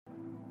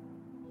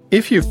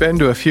If you've been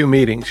to a few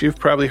meetings, you've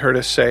probably heard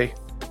us say,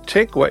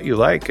 take what you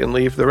like and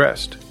leave the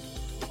rest.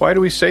 Why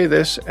do we say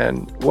this,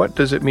 and what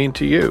does it mean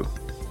to you?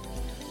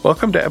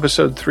 Welcome to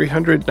episode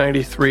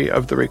 393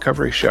 of The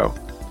Recovery Show.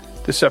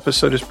 This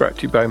episode is brought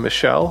to you by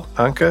Michelle,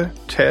 Anka,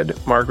 Ted,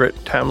 Margaret,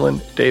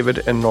 Tamlin,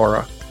 David, and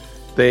Nora.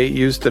 They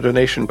used the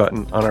donation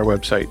button on our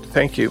website.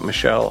 Thank you,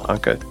 Michelle,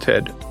 Anka,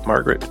 Ted,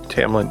 Margaret,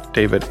 Tamlin,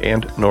 David,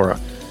 and Nora,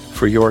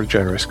 for your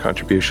generous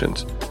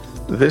contributions.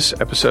 This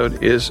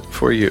episode is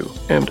for you,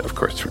 and of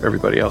course for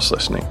everybody else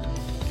listening.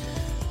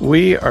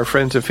 We are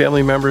friends and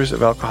family members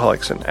of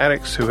alcoholics and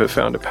addicts who have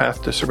found a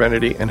path to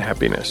serenity and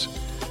happiness.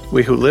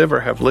 We who live or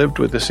have lived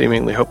with the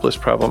seemingly hopeless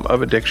problem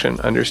of addiction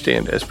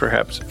understand as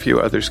perhaps few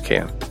others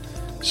can.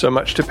 So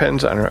much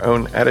depends on our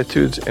own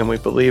attitudes, and we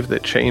believe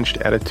that changed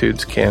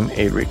attitudes can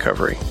aid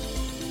recovery.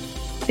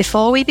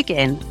 Before we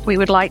begin, we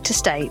would like to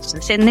state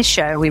that in this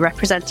show we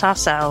represent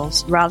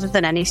ourselves rather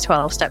than any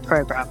 12-step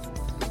program.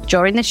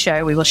 During this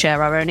show, we will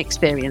share our own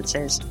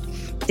experiences.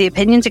 The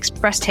opinions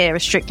expressed here are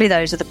strictly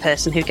those of the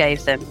person who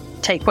gave them.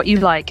 Take what you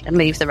like and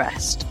leave the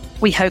rest.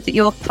 We hope that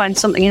you'll find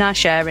something in our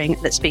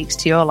sharing that speaks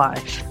to your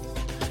life.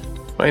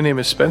 My name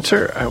is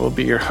Spencer. I will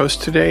be your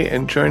host today,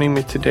 and joining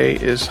me today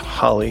is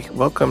Holly.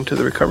 Welcome to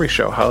The Recovery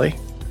Show, Holly.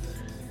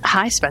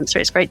 Hi, Spencer.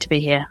 It's great to be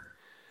here.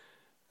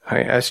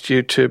 I asked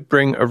you to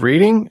bring a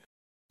reading.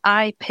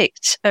 I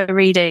picked a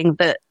reading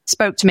that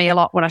spoke to me a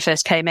lot when I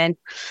first came in.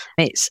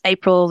 It's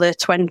April the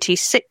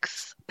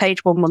 26th,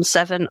 page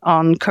 117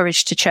 on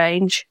Courage to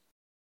Change.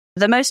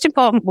 The most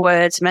important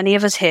words many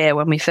of us hear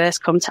when we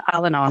first come to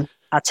Al-Anon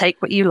are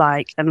take what you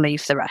like and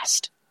leave the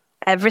rest.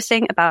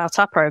 Everything about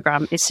our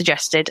program is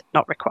suggested,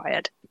 not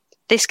required.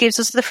 This gives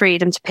us the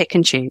freedom to pick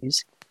and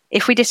choose.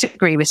 If we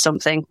disagree with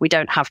something, we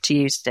don't have to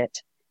use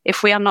it.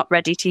 If we are not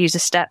ready to use a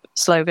step,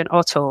 slogan,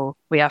 or tool,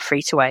 we are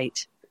free to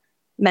wait.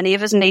 Many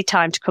of us need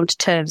time to come to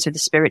terms with the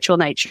spiritual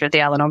nature of the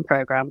Al-Anon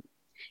program.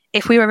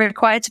 If we were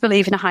required to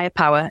believe in a higher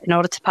power in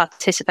order to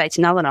participate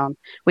in Al-Anon,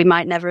 we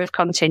might never have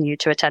continued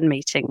to attend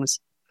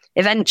meetings.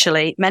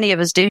 Eventually, many of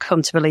us do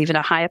come to believe in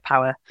a higher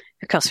power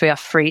because we are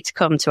free to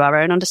come to our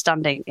own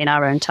understanding in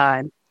our own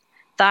time.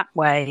 That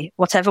way,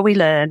 whatever we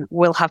learn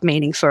will have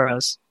meaning for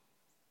us.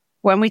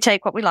 When we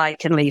take what we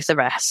like and leave the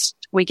rest,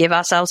 we give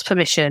ourselves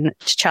permission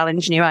to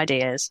challenge new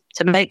ideas,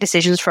 to make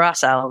decisions for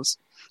ourselves,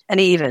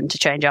 and even to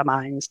change our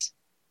minds.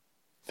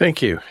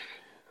 Thank you.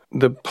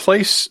 The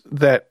place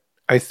that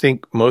I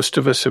think most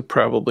of us have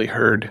probably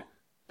heard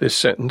this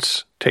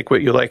sentence, take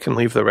what you like and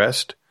leave the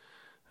rest,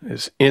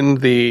 is in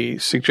the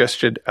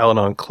suggested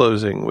Al-Anon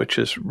closing, which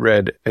is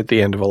read at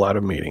the end of a lot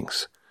of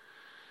meetings.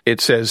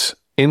 It says,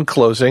 in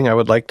closing, I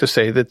would like to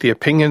say that the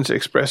opinions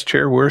expressed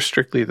here were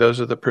strictly those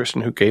of the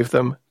person who gave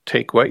them.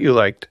 Take what you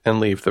liked and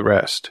leave the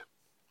rest.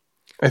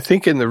 I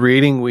think in the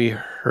reading we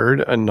heard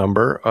a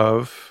number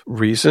of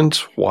reasons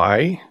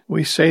why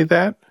we say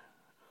that.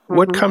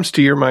 What comes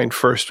to your mind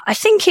first? I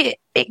think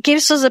it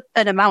gives us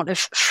an amount of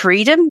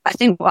freedom. I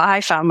think what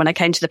I found when I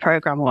came to the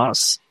program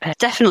was,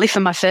 definitely for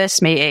my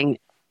first meeting,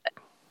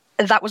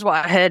 that was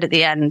what I heard at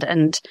the end.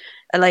 And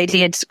a lady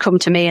had come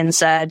to me and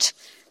said,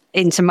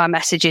 into my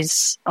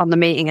messages on the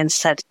meeting, and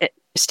said,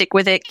 stick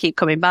with it, keep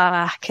coming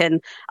back. And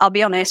I'll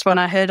be honest, when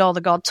I heard all the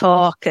God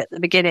talk at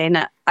the beginning,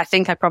 I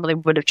think I probably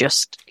would have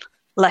just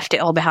left it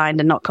all behind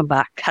and not come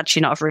back had she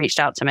not have reached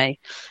out to me.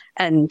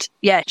 And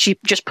yeah, she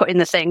just put in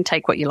the thing,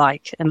 take what you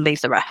like and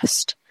leave the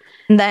rest.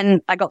 And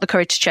then I got the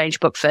Courage to Change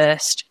book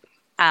first.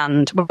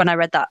 And when I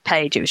read that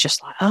page, it was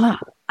just like, oh,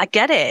 I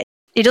get it.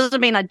 It doesn't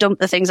mean I dump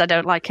the things I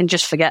don't like and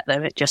just forget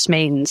them. It just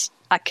means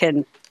I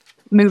can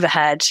move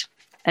ahead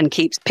and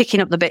keep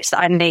picking up the bits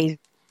that I need.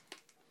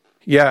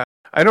 Yeah,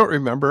 I don't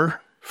remember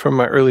from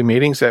my early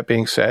meetings that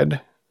being said.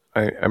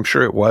 I'm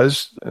sure it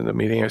was. And the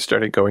meeting I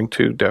started going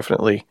to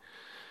definitely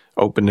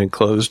opened and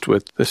closed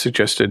with the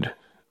suggested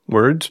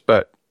words,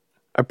 but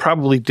I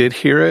probably did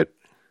hear it.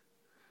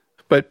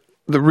 But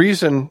the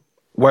reason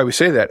why we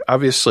say that,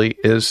 obviously,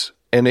 is,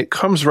 and it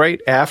comes right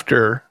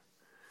after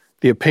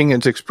the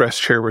opinions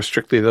expressed here were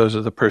strictly those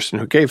of the person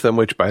who gave them,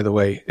 which, by the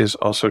way, is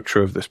also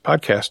true of this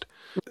podcast.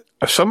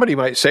 Somebody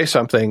might say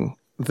something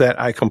that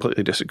I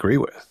completely disagree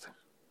with.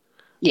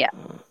 Yeah.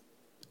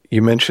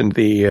 You mentioned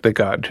the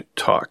God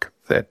talk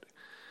that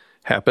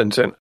happens,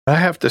 and I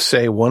have to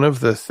say, one of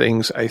the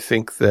things I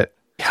think that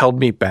held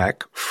me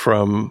back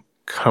from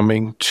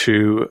coming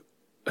to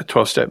a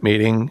 12-step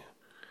meeting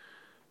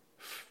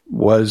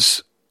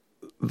was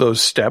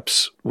those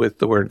steps with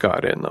the word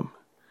God in them.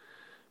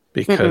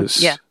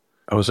 Because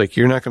I was like,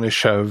 you're not going to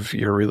shove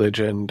your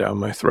religion down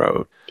my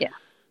throat. Yeah.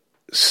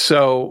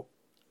 So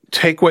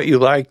take what you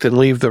liked and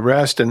leave the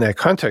rest in that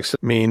context.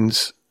 It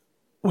means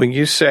when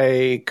you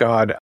say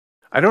God,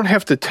 I don't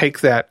have to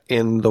take that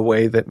in the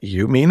way that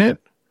you mean it.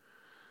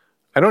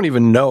 I don't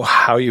even know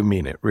how you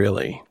mean it,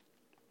 really.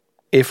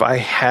 If I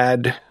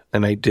had,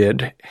 and I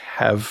did,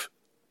 have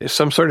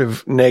some sort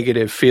of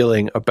negative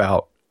feeling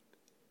about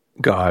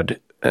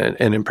God, and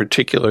in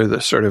particular the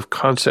sort of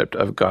concept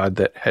of God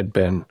that had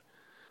been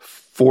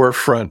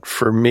forefront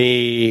for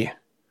me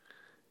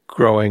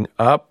growing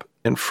up,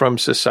 and from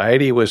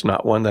society was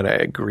not one that I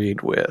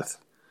agreed with.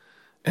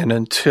 And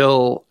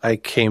until I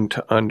came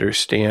to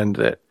understand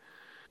that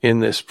in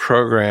this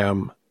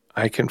program,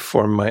 I can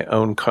form my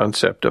own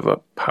concept of a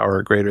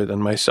power greater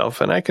than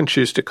myself, and I can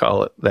choose to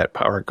call it that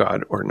power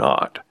God or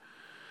not.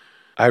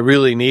 I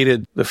really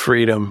needed the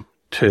freedom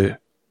to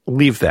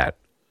leave that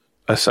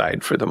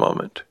aside for the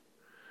moment.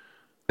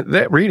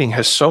 That reading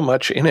has so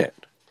much in it,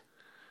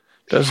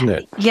 doesn't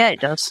it? Yeah,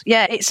 it does.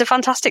 Yeah, it's a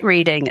fantastic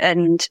reading.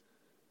 And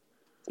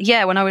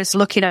yeah, when I was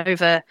looking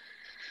over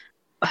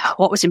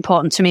what was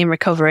important to me in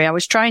recovery, I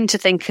was trying to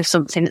think of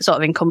something that sort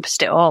of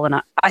encompassed it all.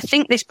 And I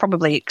think this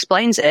probably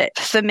explains it.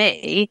 For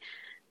me,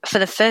 for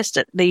the first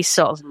at least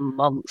sort of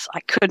month, I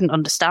couldn't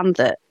understand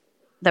that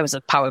there was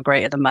a power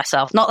greater than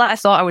myself. Not that I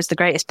thought I was the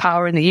greatest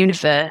power in the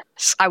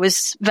universe. I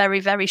was very,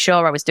 very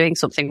sure I was doing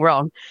something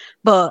wrong,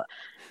 but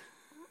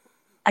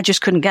I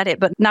just couldn't get it.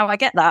 But now I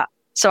get that.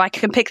 So I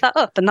can pick that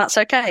up, and that's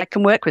okay. I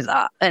can work with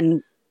that.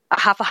 And I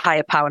have a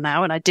higher power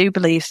now, and I do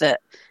believe that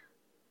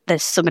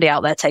there's somebody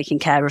out there taking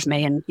care of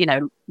me and, you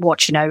know,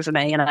 watching over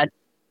me. And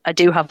I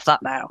do have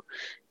that now.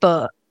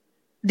 But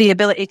the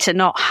ability to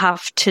not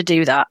have to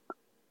do that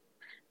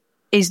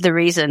is the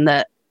reason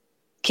that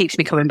keeps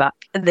me coming back.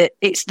 That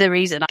it's the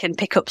reason I can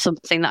pick up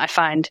something that I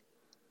find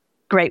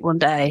great one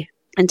day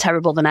and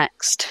terrible the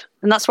next.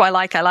 And that's why I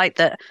like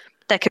that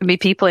there can be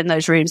people in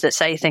those rooms that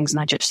say things and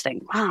I just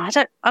think, wow,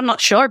 I'm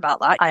not sure about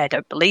that. I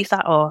don't believe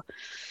that,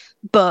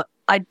 but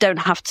I don't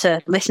have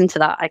to listen to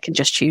that. I can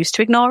just choose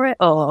to ignore it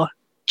or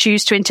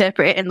choose to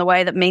interpret it in the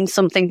way that means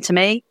something to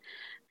me.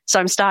 So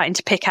I'm starting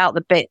to pick out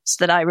the bits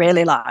that I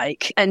really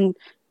like. And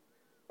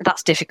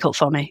that's difficult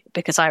for me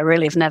because I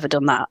really have never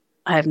done that.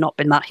 I have not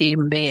been that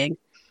human being.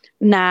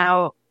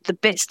 Now, the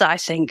bits that I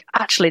think,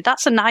 actually,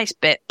 that's a nice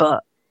bit,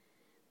 but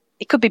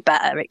it could be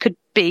better. It could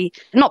be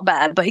not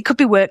better, but it could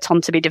be worked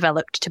on to be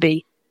developed to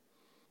be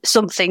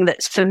something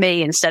that's for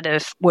me instead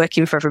of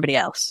working for everybody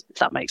else, if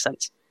that makes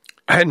sense.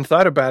 I hadn't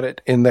thought about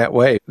it in that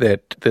way,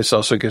 that this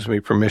also gives me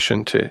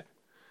permission to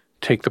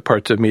take the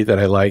parts of me that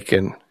I like,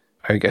 and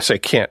I guess I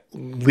can't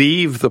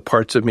leave the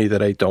parts of me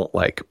that I don't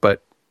like,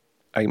 but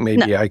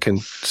I can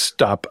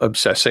stop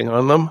obsessing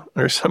on them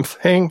or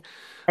something.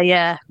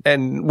 Yeah.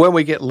 And when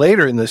we get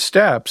later in the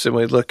steps and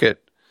we look at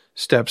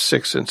steps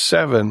 6 and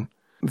 7,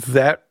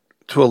 that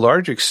to a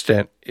large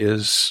extent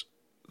is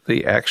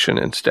the action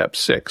in step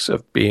 6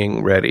 of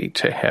being ready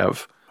to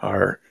have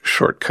our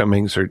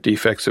shortcomings or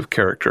defects of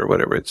character, or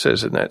whatever it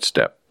says in that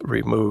step,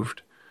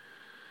 removed.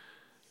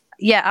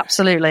 Yeah,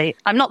 absolutely.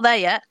 I'm not there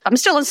yet. I'm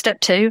still on step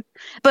 2,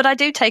 but I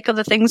do take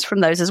other things from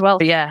those as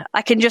well. Yeah,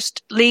 I can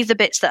just leave the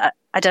bits that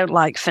I don't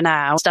like for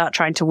now, start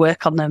trying to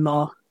work on them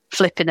or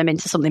flipping them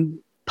into something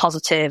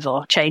positive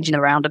or changing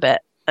around a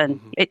bit.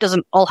 And it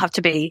doesn't all have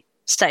to be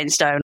set in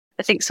stone.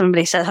 I think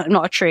somebody said, I'm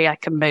not a tree, I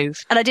can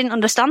move. And I didn't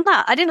understand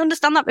that. I didn't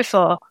understand that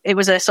before. It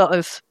was a sort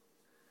of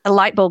a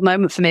light bulb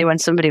moment for me when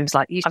somebody was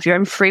like, you have your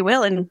own free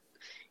will and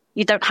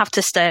you don't have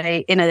to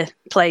stay in a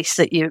place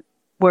that you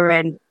were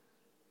in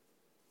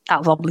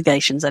out of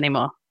obligations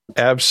anymore.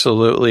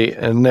 Absolutely.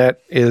 And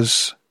that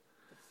is,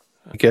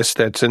 I guess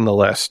that's in the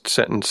last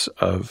sentence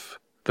of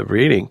the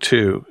reading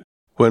too.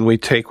 When we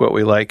take what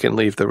we like and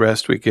leave the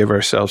rest, we give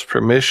ourselves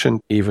permission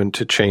even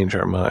to change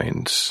our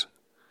minds,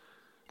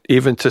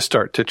 even to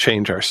start to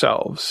change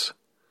ourselves.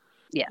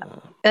 Yeah.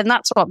 And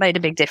that's what made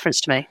a big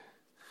difference to me.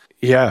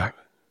 Yeah.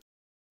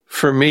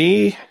 For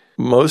me,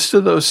 most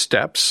of those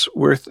steps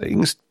were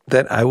things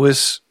that I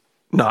was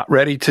not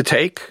ready to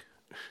take.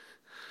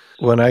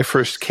 When I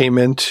first came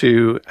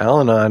into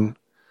Al-Anon,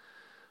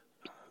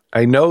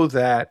 I know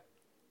that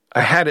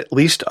I had at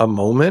least a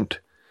moment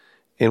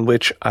in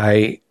which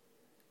I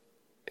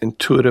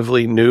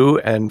intuitively knew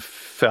and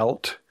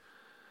felt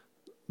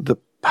the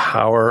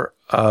power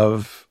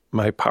of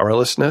my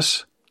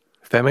powerlessness,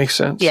 if that makes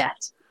sense.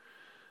 Yes.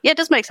 Yeah, it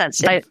does make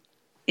sense.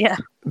 Yeah.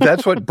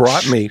 That's what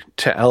brought me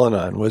to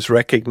Al-Anon, was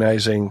really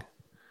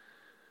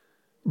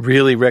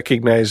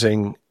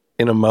recognizing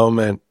in a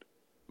moment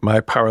my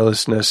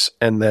powerlessness,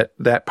 and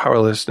that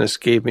powerlessness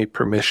gave me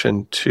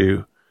permission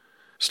to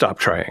stop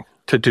trying,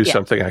 to do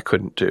something I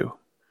couldn't do.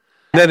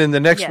 And then in the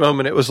next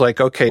moment, it was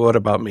like, okay, what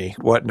about me?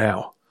 What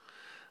now?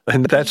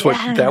 And that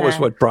was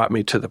what brought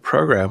me to the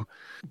program.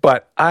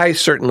 But I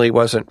certainly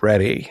wasn't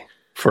ready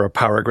for a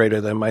power greater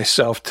than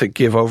myself to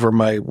give over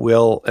my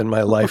will and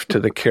my life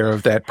to the care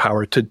of that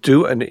power, to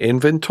do an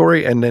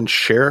inventory and then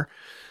share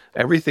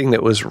everything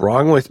that was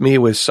wrong with me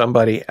with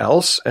somebody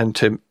else and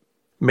to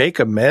make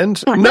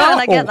amends. No,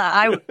 I get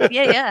that.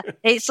 Yeah.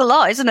 It's a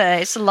lot, isn't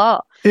it? It's a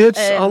lot. It's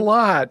a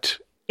lot.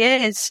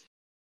 It is.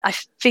 I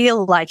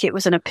feel like it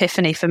was an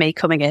epiphany for me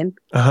coming in.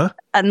 Uh-huh.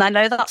 And I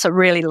know that's a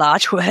really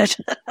large word. It's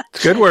a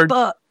good word.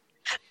 But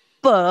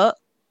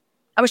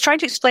I was trying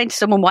to explain to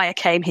someone why I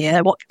came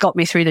here, what got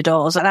me through the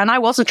doors. And I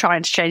wasn't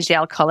trying to change the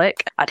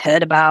alcoholic. I'd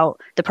heard about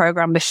the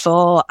program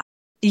before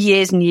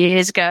years and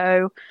years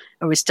ago.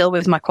 I was still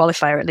with my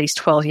qualifier at least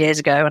 12 years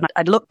ago. And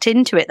I'd looked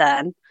into it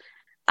then.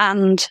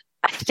 And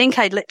I think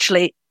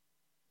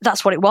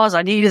that's what it was.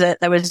 I knew that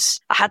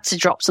I had to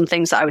drop some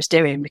things that I was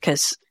doing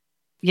because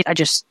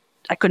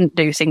I couldn't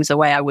do things the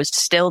way I was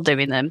still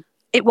doing them.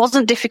 It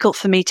wasn't difficult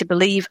for me to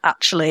believe,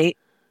 actually,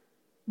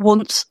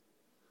 once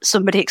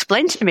somebody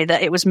explained to me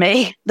that it was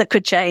me that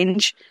could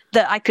change,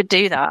 that I could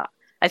do that.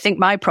 I think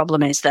my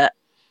problem is that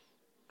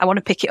I want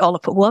to pick it all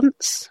up at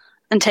once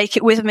and take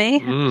it with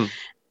me.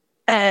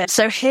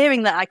 So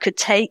hearing that I could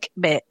take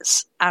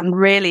bits and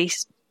really,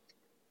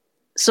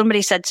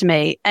 somebody said to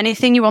me,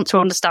 anything you want to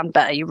understand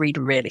better, you read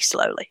really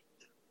slowly.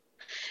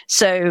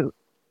 So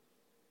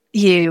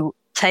you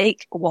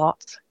take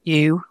what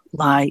you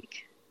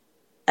like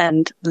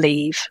and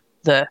leave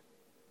the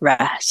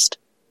rest.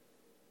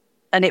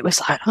 And it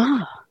was like,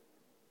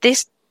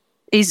 this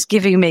is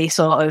giving me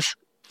sort of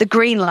the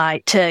green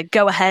light to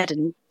go ahead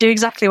and do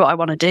exactly what I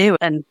want to do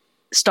and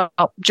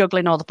stop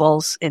juggling all the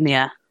balls in the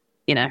air,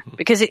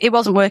 because it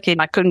wasn't working.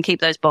 I couldn't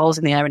keep those balls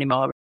in the air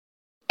anymore.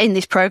 In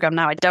this program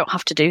now, I don't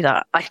have to do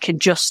that. I can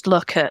just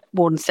look at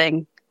one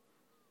thing.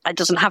 It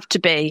doesn't have to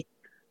be,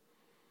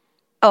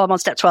 I'm on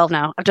step 12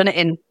 now. I've done it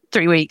in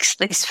 3 weeks.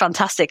 This is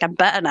fantastic. I'm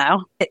better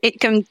now. It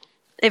can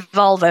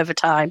evolve over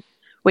time,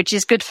 which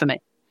is good for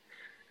me.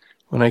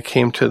 When I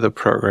came to the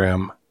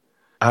program,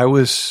 I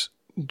was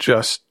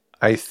just,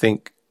 I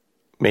think,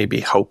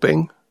 maybe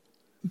hoping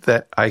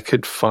that I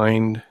could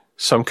find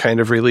some kind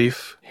of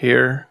relief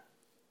here.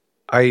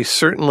 I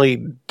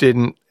certainly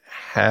didn't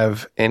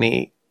have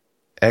any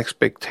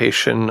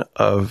expectation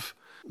of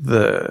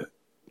the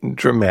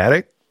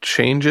dramatic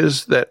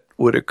changes that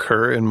would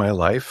occur in my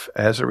life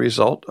as a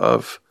result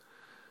of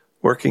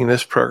working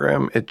this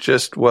program. It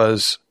just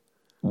was,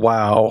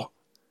 wow,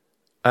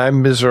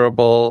 I'm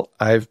miserable.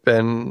 I've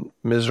been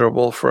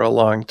miserable for a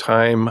long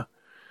time.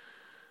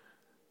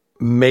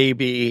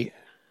 Maybe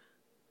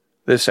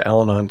this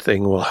Al-Anon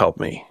thing will help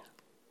me.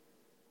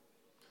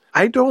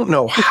 I don't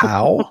know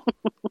how.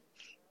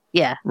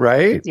 Yeah.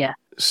 Right? Yeah.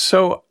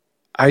 So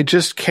I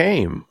just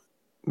came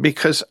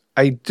because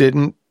I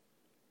didn't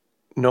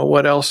know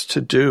what else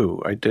to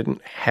do. I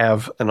didn't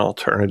have an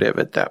alternative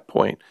at that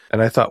point.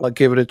 And I thought, I'll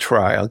give it a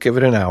try. I'll give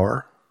it an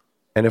hour.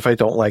 And if I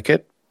don't like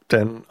it,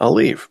 then I'll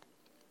leave.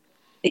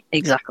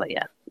 Exactly,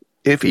 yeah.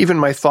 If even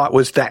my thought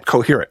was that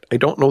coherent, I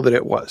don't know that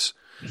it was.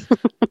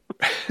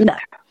 No.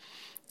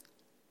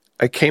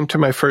 I came to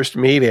my first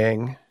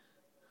meeting.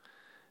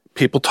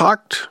 People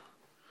talked.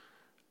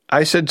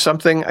 I said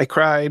something. I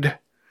cried.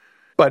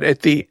 But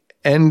at the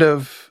end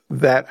of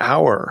that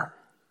hour,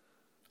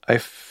 I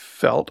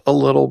felt a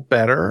little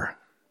better.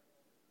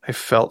 I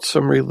felt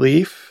some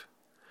relief.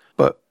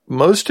 But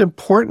most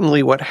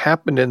importantly, what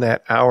happened in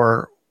that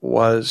hour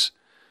was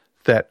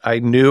that I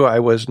knew I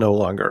was no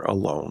longer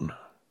alone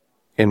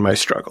in my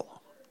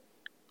struggle.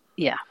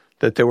 Yeah.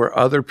 That there were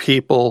other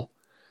people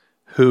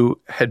who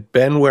had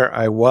been where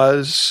I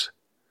was,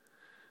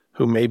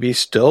 who maybe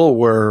still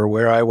were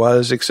where I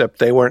was, except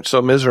they weren't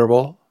so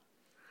miserable,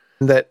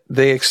 that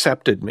they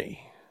accepted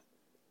me.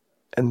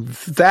 And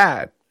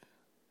that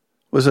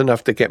was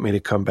enough to get me to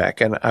come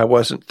back. And I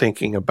wasn't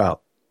thinking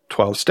about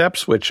 12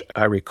 steps, which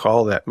I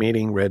recall that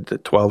meeting read the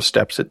 12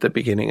 steps at the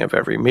beginning of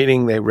every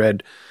meeting. They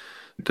read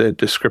the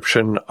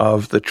description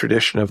of the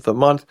tradition of the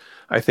month.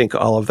 I think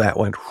all of that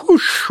went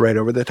whoosh right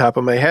over the top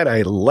of my head.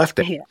 I left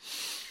it. Yeah.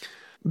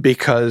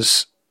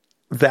 Because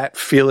that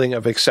feeling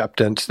of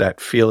acceptance, that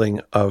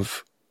feeling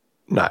of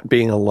not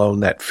being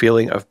alone, that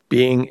feeling of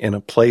being in a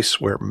place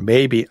where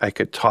maybe I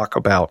could talk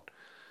about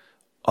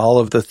all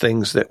of the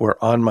things that were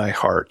on my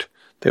heart,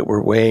 that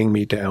were weighing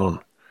me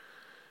down,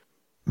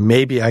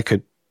 maybe I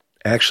could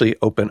actually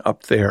open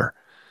up there.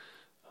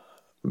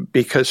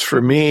 Because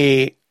for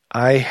me,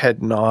 I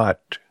had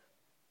not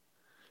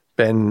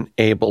been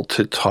able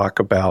to talk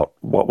about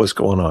what was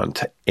going on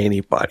to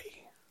anybody.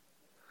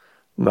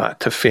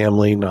 Not to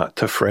family, not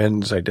to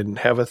friends. I didn't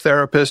have a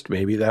therapist.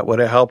 Maybe that would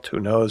have helped. Who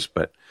knows?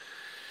 But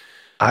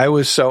I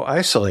was so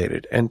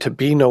isolated. And to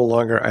be no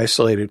longer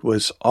isolated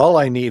was all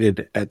I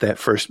needed at that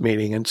first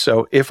meeting. And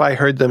so if I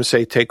heard them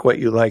say, take what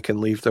you like and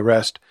leave the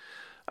rest,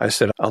 I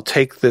said, I'll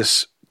take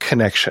this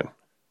connection.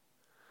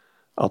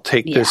 I'll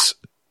take this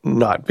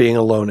not being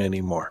alone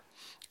anymore.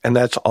 And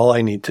that's all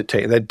I need to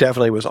take. That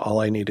definitely was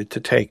all I needed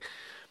to take.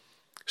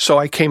 So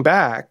I came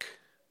back,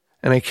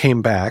 and I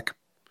came back.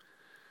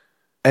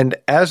 And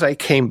as I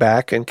came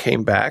back,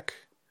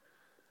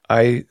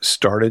 I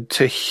started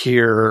to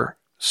hear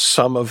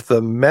some of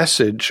the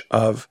message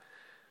of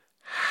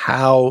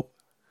how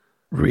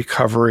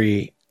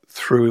recovery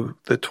through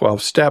the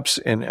 12 steps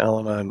in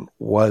Al-Anon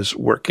was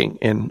working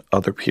in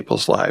other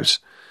people's lives.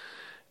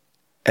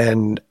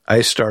 And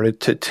I started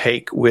to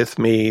take with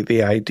me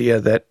the idea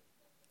that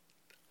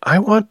I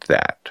want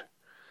that.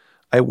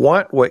 I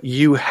want what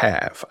you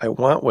have. I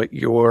want what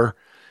you're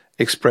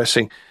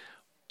expressing.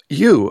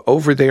 You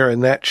over there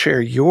in that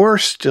chair, you're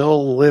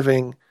still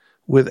living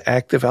with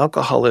active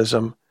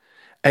alcoholism,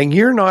 and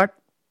you're not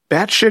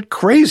batshit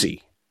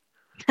crazy.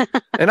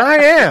 And I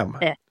am.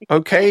 Yeah.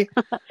 Okay?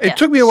 It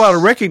took me a while to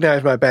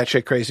recognize my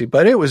batshit crazy,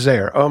 but it was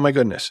there. Oh my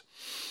goodness.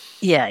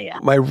 Yeah.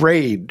 My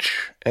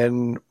rage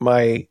and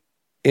my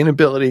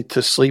inability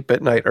to sleep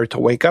at night, or to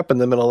wake up in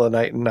the middle of the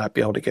night and not be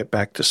able to get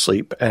back to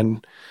sleep,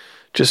 and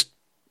just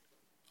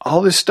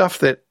all this stuff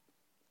that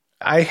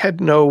I had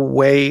no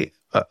way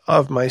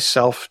of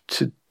myself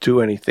to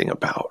do anything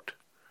about.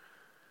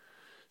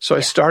 So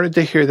I started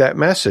to hear that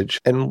message.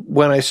 And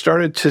when I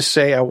started to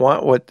say, I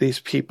want what these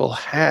people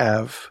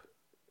have,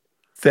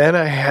 then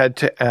I had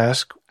to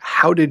ask,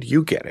 how did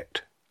you get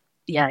it?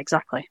 Yeah,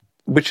 exactly.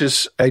 Which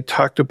is, I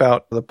talked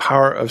about the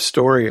power of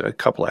story a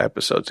couple of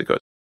episodes ago,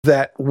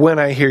 that when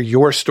I hear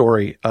your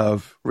story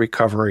of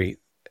recovery,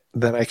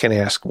 then I can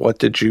ask, what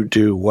did you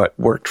do? What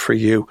worked for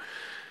you?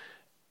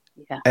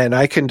 Yeah. And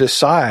I can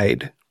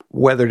decide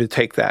whether to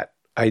take that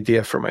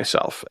idea for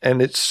myself.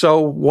 And it's so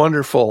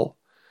wonderful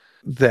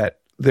that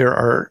there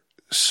are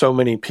so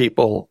many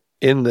people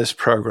in this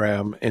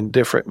program in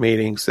different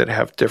meetings that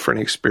have different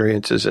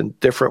experiences and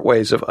different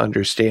ways of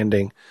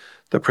understanding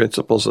the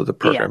principles of the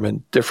program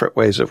and different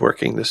ways of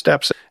working the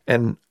steps.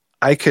 And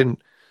I can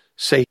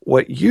say,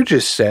 what you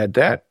just said,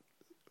 that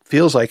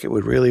feels like it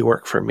would really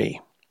work for me.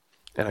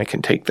 And I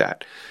can take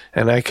that.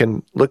 And I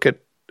can look at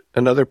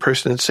another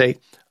person and say,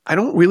 I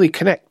don't really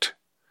connect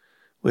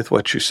with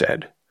what you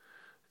said.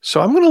 So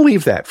I'm going to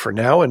leave that for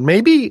now. And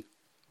maybe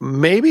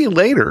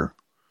later,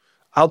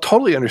 I'll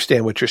totally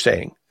understand what you're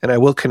saying. And I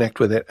will connect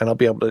with it. And I'll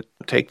be able to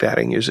take that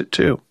and use it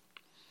too.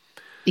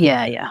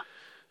 Yeah, yeah.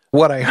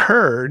 What I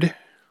heard,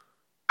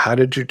 how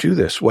did you do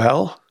this?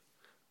 Well,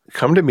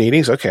 come to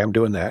meetings. Okay, I'm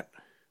doing that.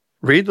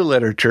 Read the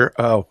literature.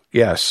 Oh,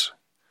 yes.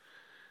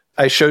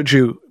 I showed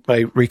you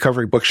my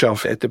recovery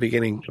bookshelf at the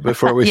beginning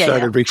before we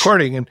started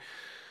recording. And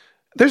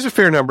there's a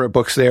fair number of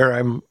books there.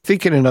 I'm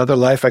thinking in another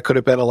life I could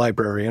have been a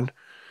librarian.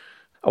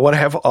 I want to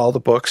have all the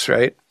books,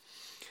 right?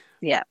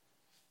 Yeah.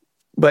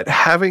 But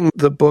having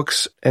the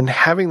books and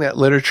having that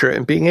literature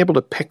and being able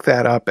to pick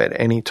that up at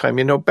any time.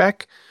 You know,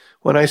 back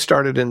when I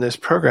started in this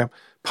program,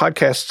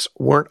 podcasts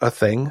weren't a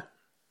thing.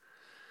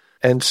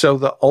 And so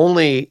the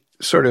only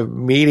sort of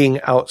meeting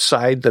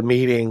outside the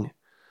meeting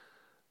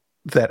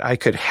that I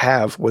could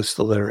have was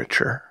the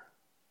literature,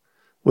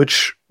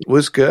 which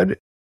was good.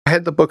 I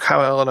had the book,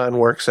 How Al-Anon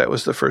Works. That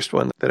was the first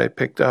one that I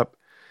picked up.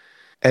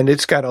 And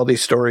it's got all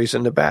these stories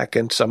in the back.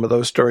 And some of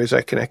those stories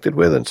I connected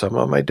with and some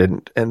of them I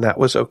didn't. And that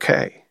was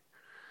okay.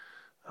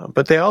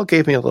 But they all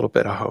gave me a little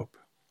bit of hope.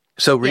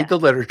 So read the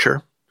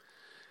literature.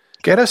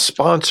 Get a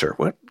sponsor.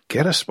 What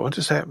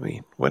does that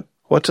mean?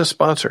 What's a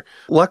sponsor?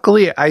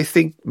 Luckily, I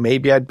think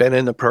maybe I'd been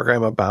in the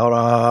program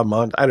about a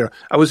month. I don't know.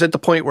 I was at the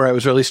point where I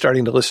was really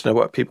starting to listen to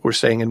what people were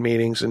saying in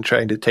meetings and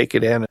trying to take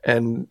it in.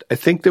 And I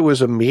think there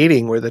was a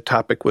meeting where the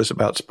topic was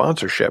about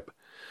sponsorship.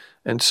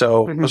 And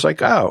so I was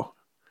like, oh,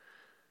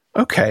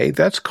 okay,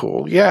 that's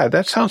cool. Yeah,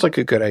 that sounds like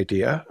a good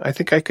idea. I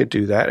think I could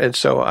do that. And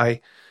so I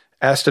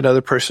asked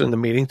another person in the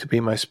meeting to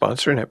be my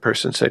sponsor, and that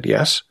person said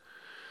yes.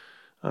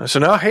 So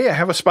now, hey, I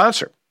have a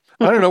sponsor.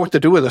 I don't know what to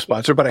do with a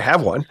sponsor, but I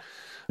have one.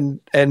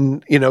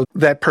 And, you know,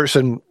 that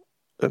person,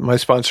 my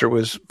sponsor,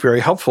 was very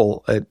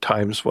helpful at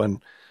times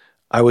when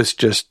I was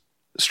just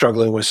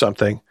struggling with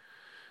something.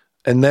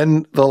 And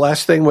then the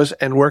last thing was,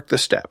 and work the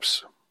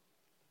steps.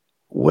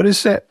 What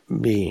does that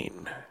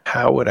mean?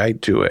 How would I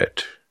do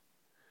it?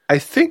 I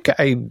think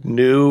I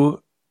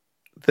knew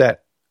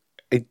that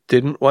I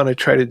didn't want to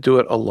try to do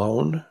it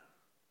alone.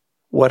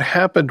 What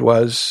happened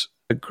was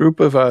a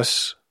group of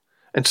us,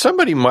 and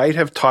somebody might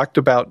have talked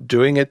about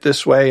doing it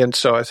this way. And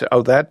so I said,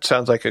 oh, that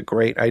sounds like a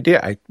great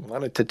idea. I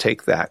wanted to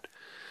take that.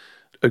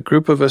 A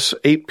group of us,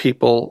 8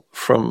 people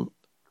from,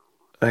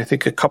 I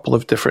think, a couple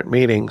of different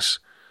meetings,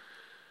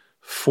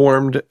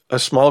 formed a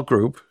small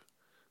group,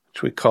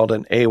 which we called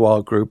an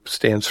AWOL group,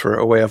 stands for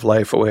A Way of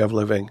Life, A Way of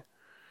Living,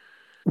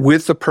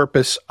 with the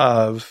purpose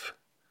of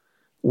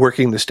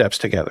working the steps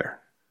together,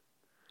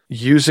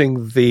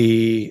 using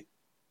the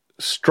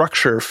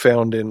structure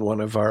found in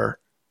one of our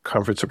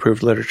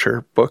conference-approved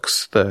literature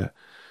books, the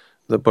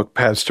book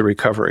Paths to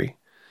Recovery,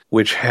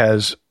 which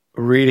has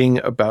reading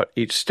about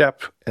each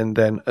step and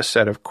then a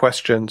set of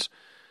questions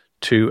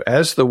to,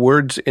 as the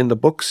words in the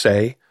book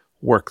say,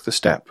 work the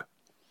step.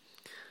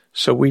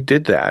 So we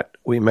did that.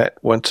 We met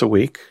once a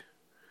week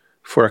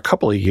for a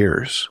couple of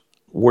years,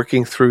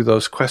 working through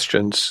those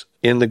questions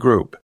in the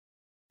group.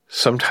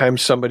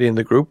 Sometimes somebody in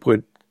the group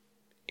would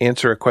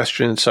answer a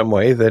question in some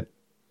way that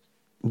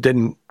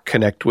didn't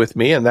connect with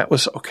me, and that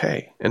was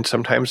okay. And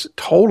sometimes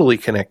totally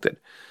connected.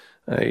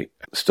 I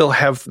still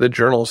have the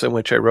journals in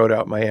which I wrote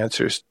out my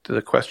answers to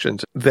the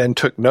questions, then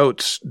took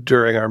notes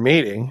during our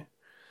meeting.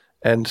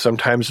 And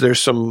sometimes there's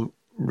some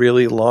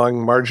really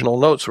long marginal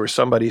notes where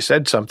somebody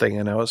said something,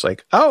 and I was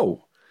like,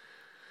 oh,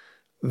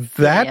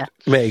 that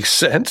makes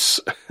sense.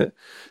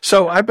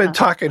 So I've been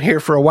talking here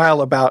for a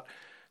while about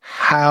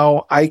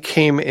how I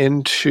came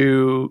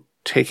into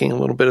taking a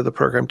little bit of the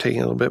program, taking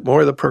a little bit more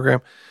of the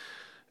program,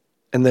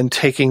 and then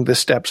taking the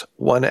steps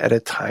one at a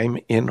time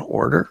in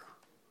order,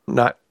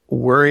 not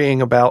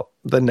worrying about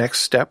the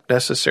next step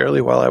necessarily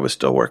while I was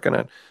still working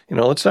on,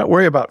 let's not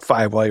worry about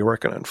 5 while you're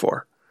working on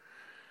 4.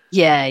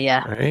 Yeah,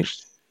 yeah. Right?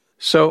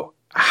 So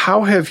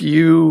how have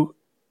you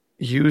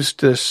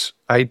used this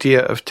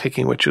idea of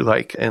taking what you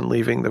like and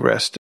leaving the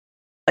rest?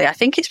 I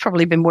think it's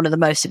probably been one of the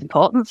most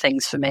important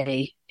things for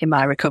me in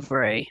my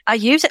recovery. I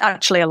use it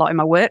actually a lot in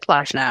my work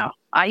life now.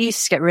 I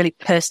used to get really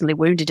personally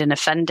wounded and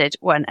offended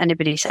when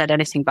anybody said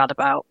anything bad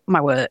about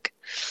my work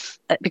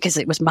because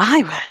it was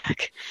my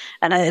work.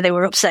 And they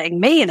were upsetting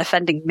me and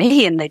offending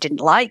me and they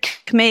didn't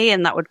like me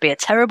and that would be a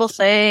terrible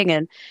thing.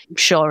 And I'm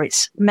sure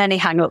it's many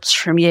hang-ups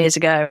from years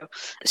ago.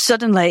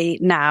 Suddenly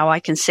now I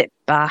can sit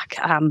back,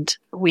 and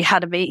we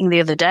had a meeting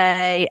the other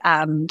day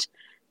and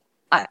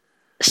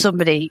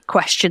somebody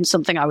questioned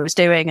something I was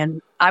doing,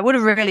 and I would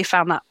have really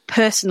found that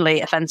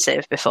personally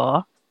offensive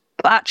before.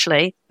 But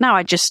actually, now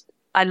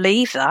I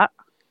leave that.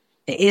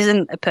 It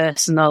isn't a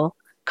personal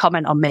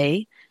comment on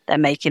me. They're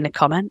making a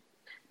comment,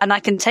 and I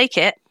can take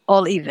it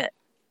or leave it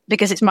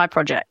because it's my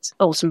project,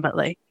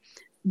 ultimately.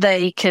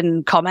 They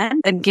can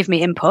comment and give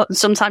me input, and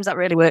sometimes that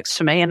really works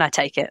for me, and I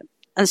take it.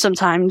 And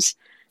sometimes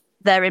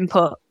their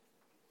input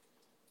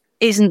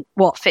isn't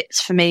what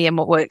fits for me and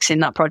what works in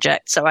that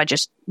project, so I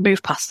just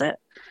move past it.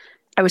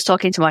 I was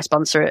talking to my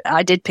sponsor.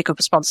 I did pick up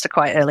a sponsor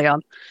quite early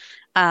on.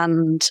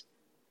 And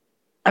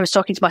I was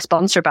talking to my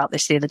sponsor about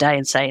this the other day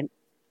and saying,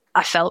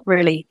 I felt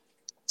really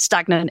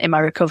stagnant in my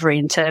recovery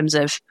in terms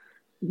of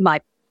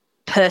my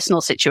personal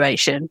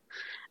situation.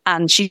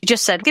 And she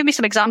just said, give me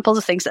some examples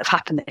of things that have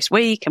happened this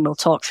week and we'll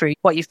talk through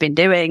what you've been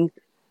doing.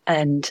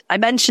 And I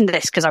mentioned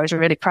this because I was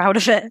really proud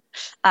of it.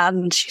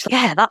 And she's like,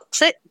 yeah,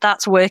 that's it.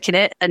 That's working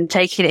it and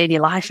taking it in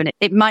your life. And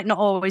it might not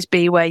always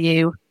be where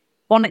you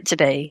want it to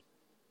be.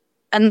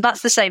 And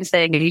that's the same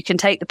thing. You can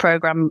take the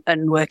program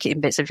and work it in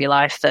bits of your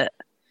life that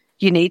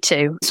you need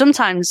to.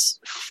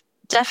 Sometimes,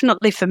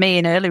 definitely for me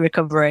in early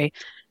recovery,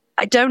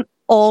 I don't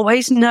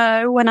always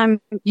know when I'm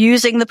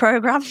using the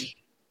program.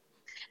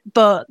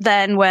 But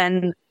then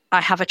when I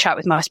have a chat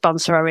with my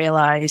sponsor, I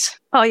realize,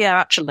 oh yeah,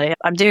 actually,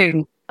 I'm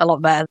doing a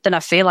lot better than I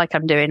feel like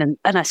I'm doing.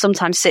 And I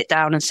sometimes sit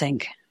down and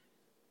think,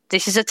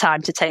 this is a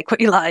time to take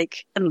what you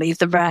like and leave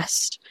the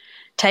rest.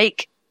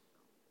 Take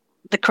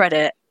the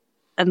credit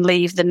and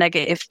leave the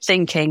negative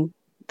thinking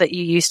that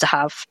you used to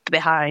have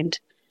behind.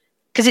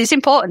 Because it's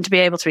important to be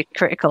able to be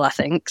critical, I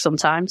think,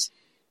 sometimes.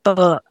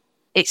 But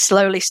it's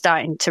slowly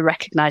starting to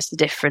recognise the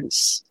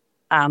difference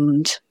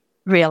and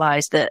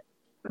realise that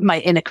my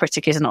inner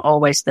critic isn't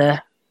always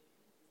there.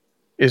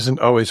 Isn't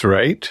always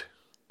right?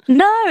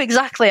 No,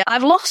 exactly.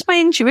 I've lost my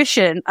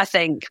intuition, I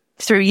think,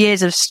 through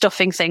years of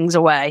stuffing things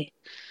away.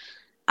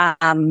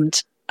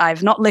 And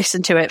I've not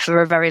listened to it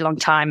for a very long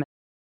time.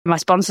 My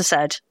sponsor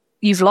said,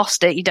 you've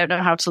lost it, you don't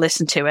know how to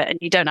listen to it, and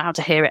you don't know how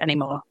to hear it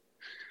anymore.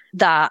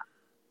 That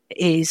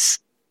is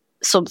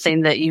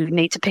something that you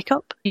need to pick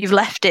up. You've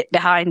left it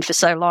behind for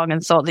so long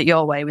and thought that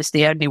your way was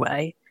the only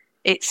way.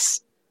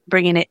 It's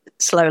bringing it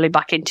slowly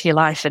back into your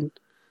life, and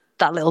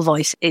that little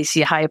voice is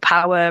your higher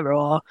power,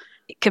 or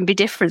it can be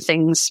different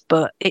things,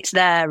 but it's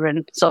there,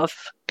 and sort of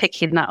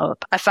picking that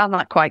up. I found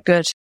that quite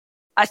good.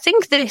 I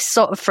think this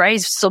sort of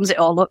phrase sums it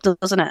all up,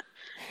 doesn't it?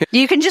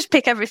 You can just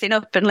pick everything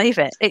up and leave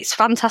it. It's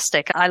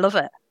fantastic. I love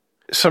it.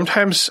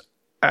 Sometimes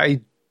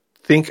I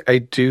think I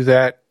do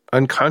that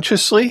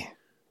unconsciously.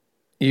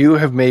 You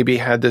have maybe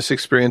had this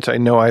experience. I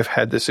know I've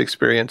had this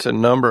experience a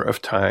number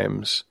of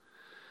times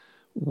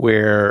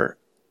where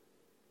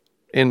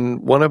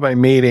in one of my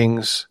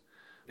meetings,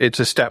 it's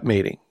a step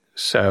meeting.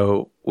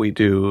 So we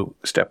do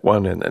step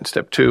 1 and then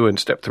step 2 and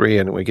step 3.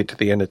 And when we get to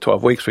the end of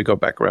 12 weeks, we go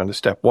back around to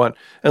step 1,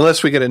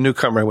 unless we get a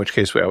newcomer, in which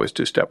case we always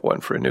do step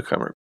 1 for a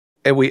newcomer.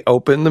 And we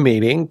open the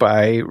meeting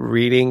by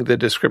reading the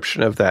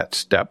description of that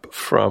step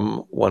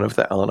from one of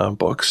the Al-Anon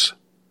books.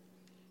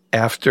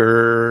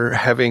 After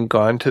having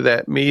gone to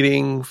that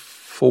meeting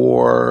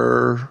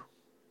for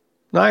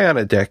nigh on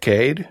a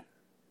decade,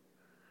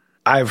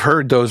 I've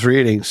heard those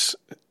readings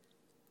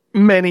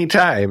many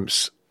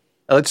times.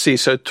 Let's see,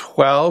 so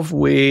 12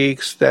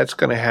 weeks, that's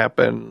going to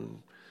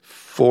happen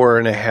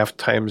 4.5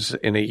 times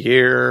in a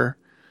year.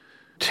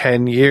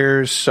 10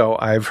 years, so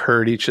I've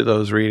heard each of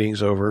those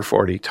readings over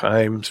 40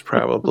 times,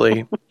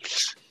 probably.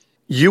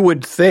 You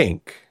would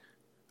think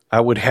I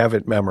would have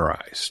it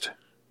memorized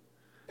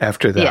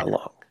after that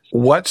long.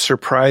 What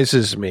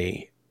surprises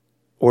me,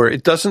 or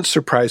it doesn't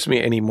surprise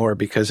me anymore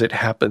because it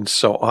happens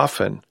so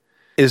often,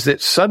 is that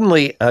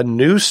suddenly a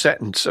new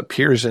sentence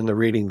appears in the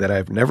reading that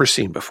I've never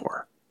seen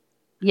before.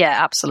 Yeah,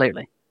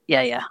 absolutely.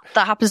 Yeah.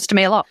 That happens to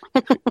me a lot.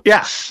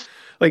 Yeah.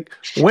 Like,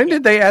 when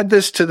did they add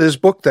this to this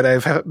book that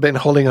I've been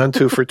holding on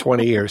to for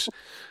 20 years?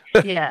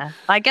 Yeah,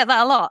 I get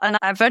that a lot. And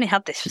I've only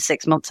had this for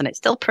 6 months and it's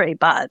still pretty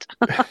bad.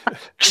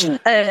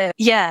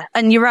 Yeah,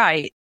 and you're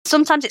right.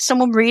 Sometimes it's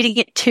someone reading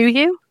it to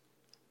you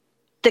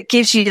that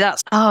gives you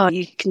that,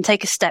 you can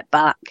take a step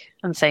back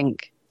and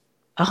think,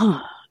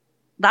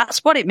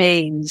 that's what it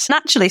means.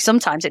 Naturally,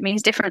 sometimes it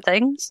means different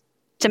things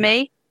to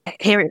me. I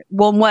hear it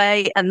one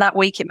way and that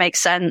week it makes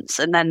sense.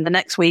 And then the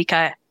next week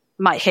I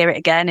might hear it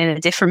again in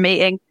a different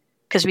meeting.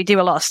 Because we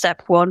do a lot of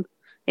step 1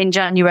 in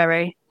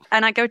January.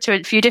 And I go to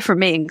a few different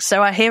meetings,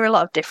 so I hear a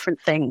lot of different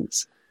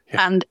things.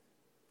 Yeah. And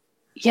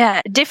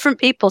different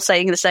people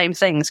saying the same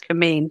things can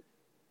mean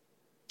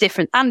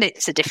different. And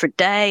it's a different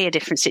day, a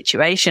different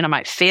situation. I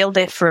might feel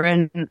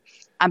different.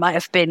 I might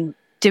have been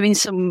doing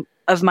some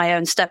of my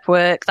own step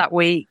work that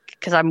week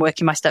because I'm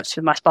working my steps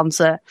with my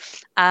sponsor.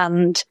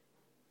 And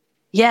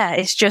yeah,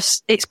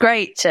 it's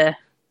great to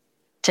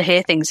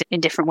hear things in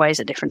different ways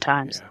at different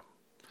times. Yeah.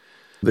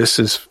 This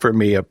is, for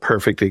me, a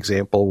perfect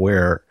example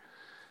where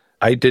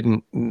I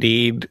didn't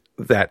need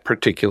that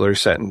particular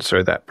sentence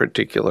or that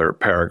particular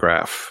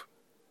paragraph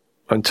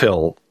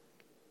until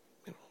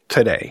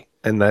today.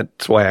 And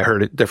that's why I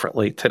heard it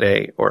differently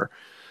today, or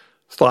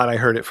thought I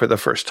heard it for the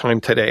first time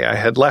today. I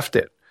had left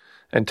it,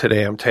 and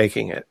today I'm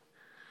taking it.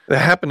 That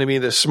happened to me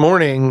this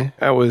morning.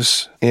 I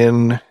was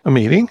in a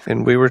meeting,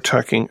 and we were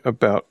talking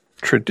about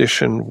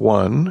Tradition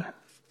 1.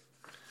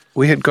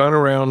 We had gone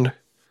around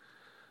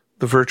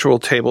the virtual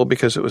table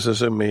because it was a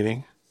Zoom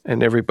meeting,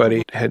 and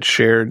everybody had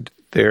shared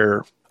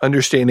their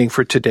understanding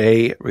for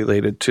today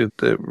related to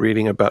the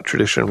reading about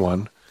Tradition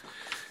 1.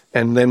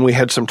 And then we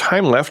had some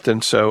time left,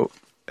 and so,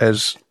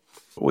 as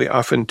we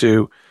often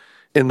do,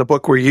 in the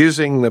book we're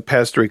using, the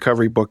Paths to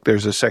Recovery book,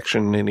 there's a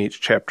section in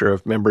each chapter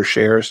of member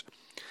shares.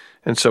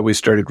 And so we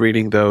started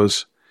reading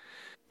those,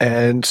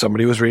 and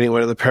somebody was reading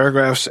one of the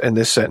paragraphs, and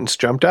this sentence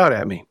jumped out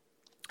at me.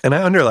 And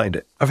I underlined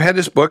it. I've had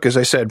this book, as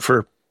I said,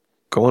 for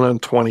going on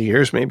 20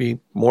 years, maybe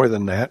more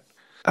than that.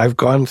 I've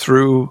gone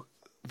through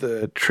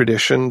the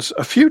traditions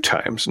a few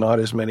times, not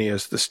as many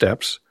as the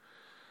steps.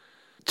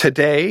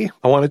 Today,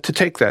 I wanted to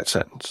take that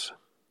sentence.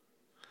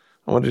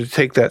 I wanted to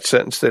take that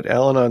sentence that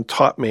Al-Anon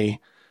taught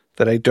me,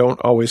 that I don't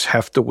always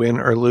have to win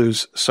or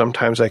lose.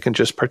 Sometimes I can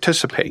just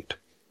participate.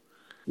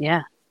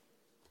 Yeah.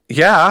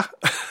 Yeah.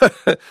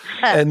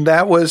 And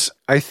that was,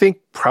 I think,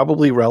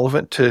 probably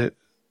relevant to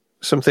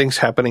some things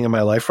happening in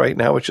my life right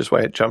now, which is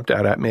why it jumped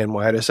out at me and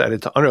why I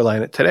decided to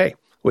underline it today,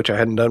 which I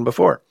hadn't done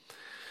before.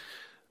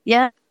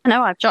 Yeah,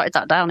 no, I've jotted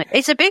that down.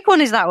 It's a big one,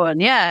 is that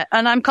one? Yeah.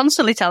 And I'm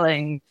constantly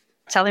telling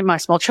my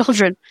small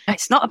children,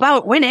 it's not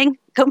about winning.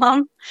 Come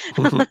on.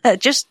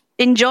 Just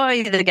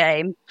enjoy the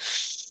game.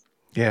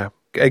 Yeah.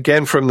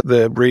 Again, from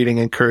the reading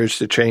and Courage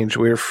to Change,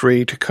 we're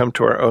free to come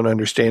to our own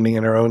understanding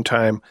in our own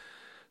time.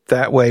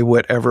 That way,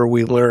 whatever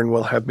we learn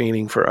will have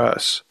meaning for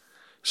us.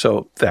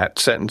 So that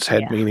sentence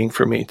had meaning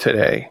for me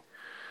today.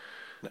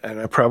 And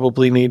I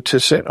probably need to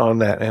sit on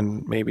that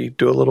and maybe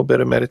do a little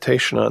bit of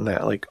meditation on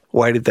that. Like,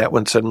 why did that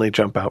one suddenly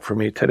jump out for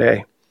me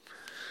today?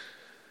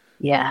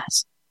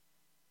 Yes.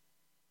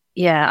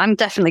 Yeah, I'm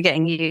definitely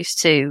getting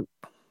used to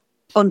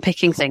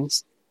unpicking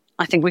things.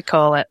 I think we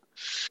call it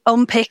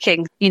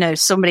unpicking,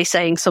 somebody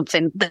saying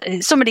something,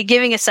 somebody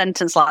giving a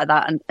sentence like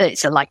that, and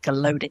it's like a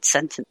loaded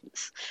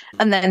sentence.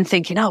 And then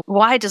thinking, oh,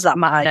 why does that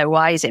matter?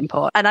 Why is it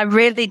important? And I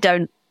really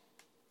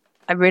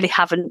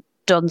haven't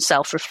done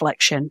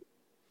self-reflection.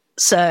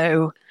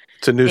 So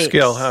it's a new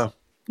skill, huh?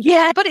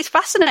 Yeah, but it's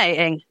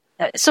fascinating.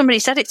 Somebody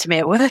said it to me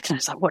at work, and I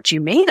was like, what do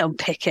you mean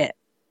unpick it?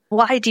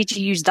 Why did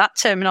you use that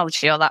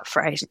terminology or that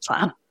phrase? It's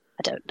like, I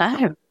don't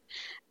know.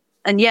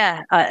 And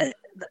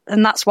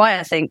and that's why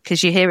I think,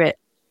 because you hear it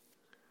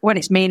when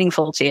it's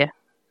meaningful to you.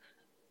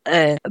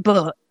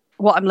 But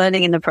what I'm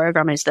learning in the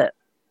program is that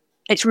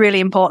it's really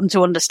important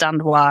to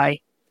understand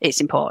why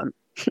it's important.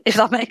 If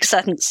that makes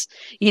sense,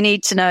 you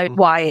need to know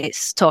why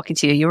it's talking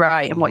to you. You're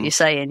right, and what you're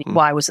saying.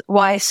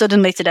 Why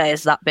suddenly today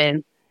has that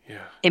been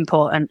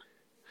important?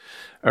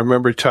 I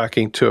remember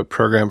talking to a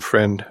program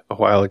friend a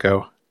while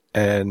ago,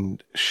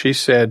 and she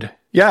said,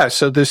 "Yeah,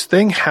 so this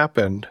thing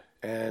happened,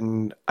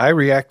 and I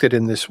reacted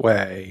in this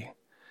way,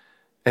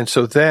 and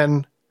so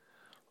then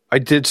I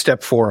did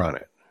step 4 on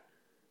it."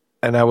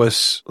 And I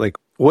was like,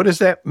 "What does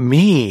that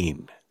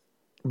mean?"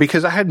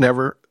 Because I had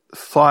never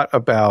thought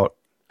about.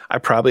 I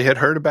probably had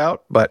heard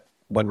about, but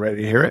wasn't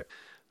ready to hear it,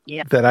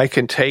 that I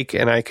can take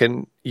and I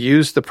can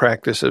use the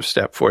practice of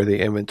step 4, the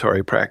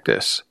inventory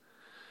practice,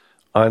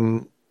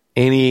 on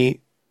any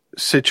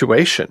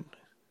situation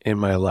in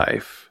my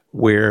life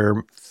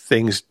where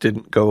things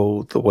didn't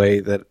go the way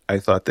that I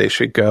thought they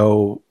should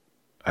go.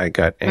 I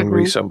got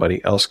angry,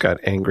 somebody else got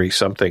angry,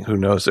 something, who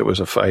knows, there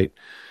was a fight,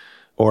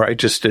 or I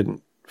just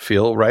didn't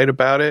feel right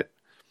about it.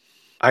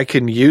 I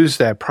can use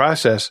that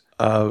process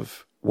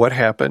of what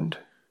happened.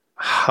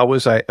 How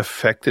was I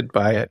affected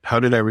by it? How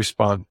did I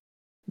respond?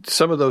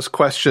 Some of those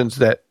questions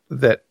that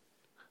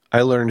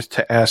I learned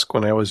to ask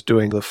when I was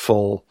doing the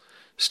full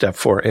step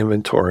 4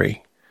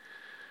 inventory,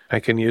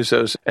 I can use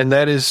those. And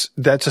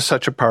that's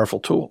such a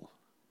powerful tool.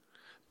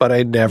 But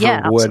I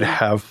never would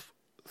have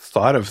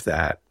thought of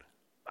that.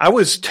 I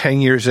was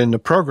 10 years in the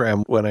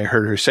program when I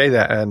heard her say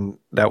that, and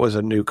that was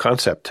a new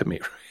concept to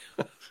me.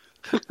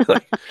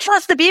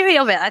 That's the beauty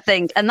of it, I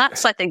think. And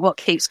that's, I think, what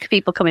keeps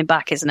people coming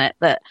back, isn't it?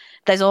 That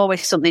there's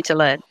always something to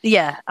learn.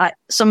 Yeah,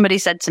 somebody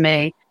said to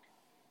me,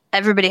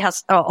 everybody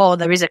has, or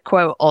there is a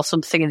quote or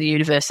something in the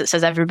universe that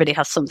says everybody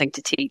has something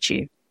to teach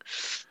you.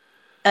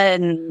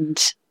 And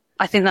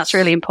I think that's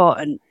really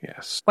important.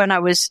 Yes. When I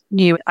was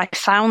new, I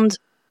found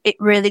it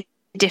really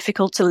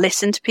difficult to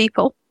listen to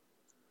people.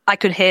 I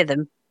could hear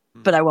them,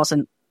 but I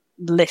wasn't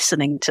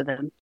listening to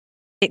them.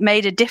 It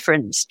made a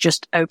difference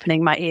just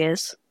opening my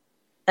ears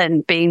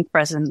and being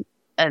present.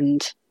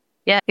 And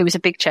it was a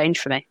big change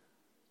for me.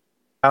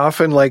 I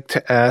often like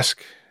to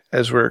ask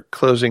as we're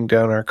closing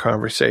down our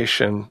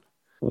conversation,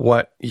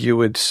 what you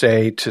would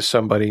say to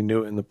somebody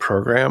new in the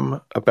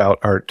program about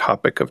our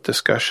topic of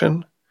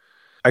discussion.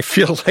 I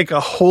feel like a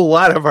whole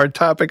lot of our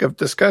topic of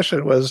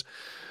discussion was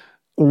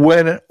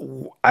when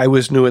I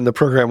was new in the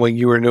program, when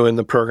you were new in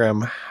the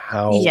program,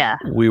 how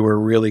we were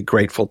really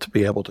grateful to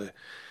be able to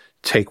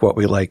take what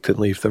we liked and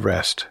leave the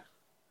rest.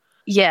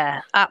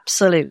 Yeah,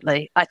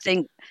 absolutely. I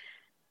think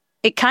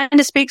it kind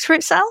of speaks for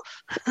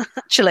itself.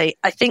 Actually,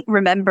 I think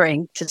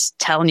remembering to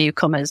tell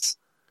newcomers,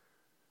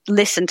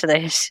 listen to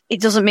this. It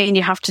doesn't mean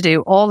you have to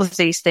do all of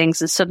these things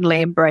and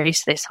suddenly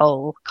embrace this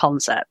whole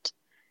concept.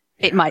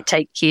 Yeah. It might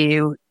take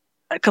you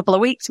a couple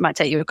of weeks. It might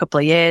take you a couple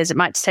of years. It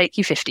might take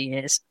you 50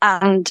 years.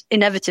 And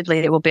inevitably,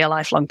 it will be a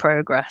lifelong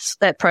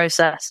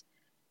process.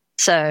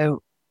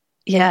 So,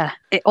 yeah,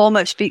 it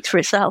almost speaks for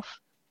itself.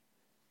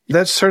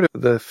 That's sort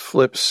of the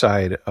flip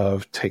side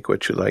of take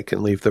what you like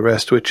and leave the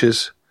rest, which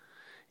is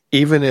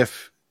even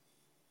if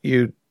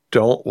you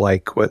don't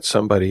like what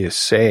somebody is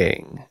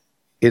saying,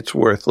 it's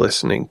worth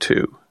listening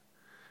to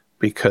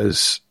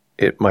because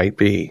it might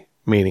be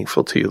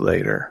meaningful to you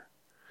later.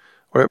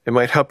 Or it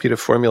might help you to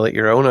formulate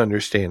your own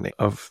understanding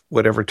of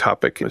whatever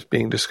topic is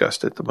being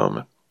discussed at the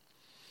moment.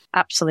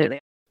 Absolutely.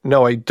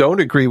 No, I don't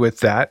agree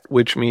with that,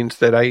 which means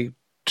that I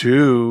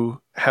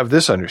do have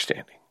this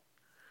understanding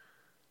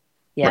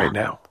right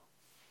now.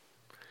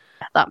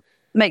 That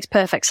makes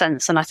perfect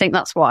sense. And I think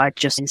that's what I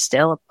just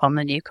instill upon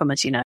the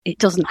newcomers. It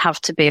doesn't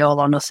have to be all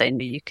or nothing.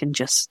 You can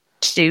just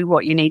do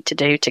what you need to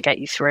do to get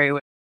you through.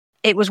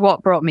 It was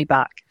what brought me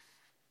back,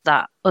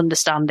 that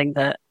understanding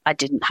that I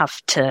didn't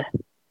have to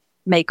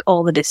make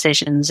all the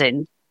decisions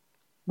in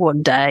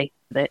one day,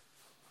 that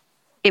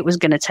it was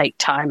going to take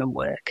time and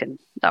work, and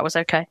that was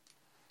okay.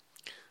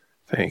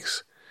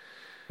 Thanks.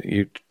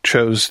 You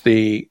chose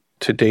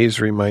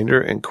today's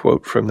reminder and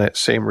quote from that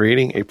same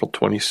reading, April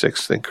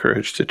 26th,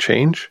 Encouraged to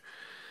Change.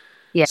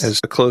 Yes. As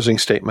a closing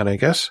statement, I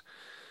guess.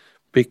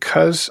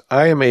 Because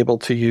I am able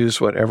to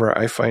use whatever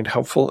I find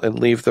helpful and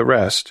leave the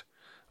rest,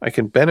 I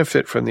can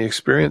benefit from the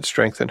experience,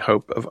 strength, and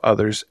hope of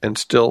others and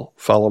still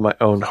follow my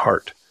own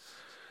heart.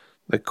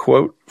 The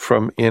quote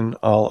from In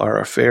All Our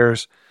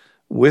Affairs,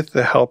 with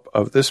the help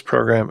of this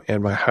program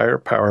and my higher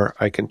power,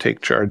 I can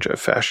take charge of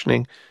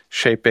fashioning,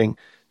 shaping,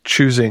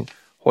 choosing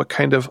what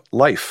kind of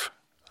life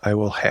I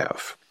will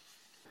have.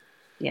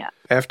 Yeah.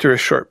 After a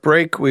short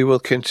break, we will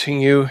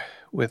continue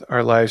with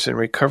Our Lives in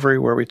Recovery,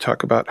 where we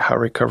talk about how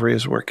recovery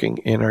is working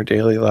in our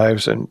daily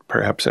lives and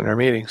perhaps in our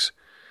meetings.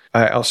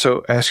 I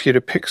also ask you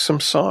to pick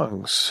some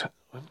songs.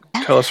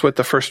 Tell us what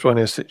the first one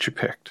is that you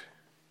picked.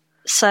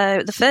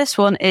 So the first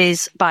one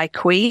is by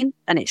Queen,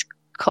 and it's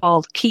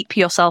called Keep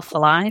Yourself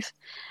Alive.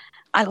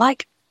 I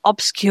like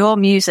obscure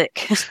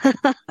music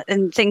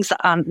and things that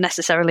aren't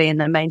necessarily in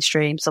the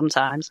mainstream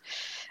sometimes.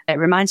 It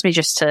reminds me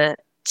just to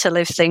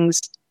live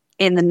things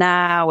in the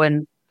now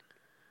and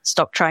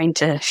stop trying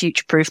to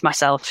future-proof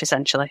myself,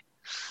 essentially.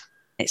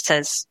 It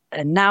says,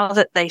 and now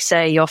that they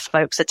say your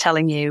folks are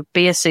telling you,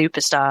 be a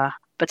superstar,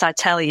 but I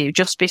tell you,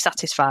 just be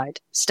satisfied.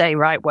 Stay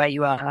right where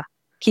you are.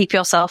 Keep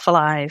yourself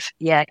alive.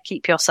 Yeah,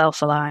 keep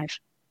yourself alive.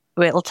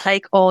 It'll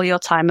take all your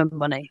time and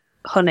money.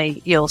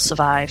 Honey, you'll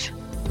survive.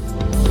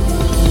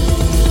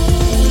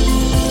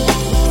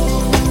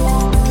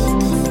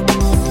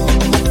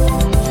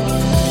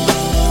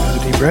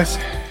 Deep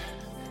breath.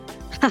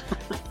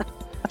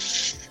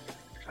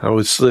 I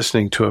was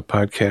listening to a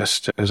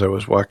podcast as I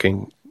was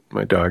walking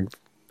my dog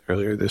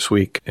earlier this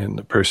week, and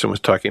the person was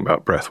talking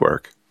about breath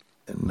work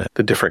and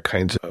the different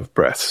kinds of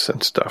breaths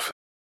and stuff.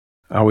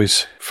 I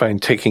always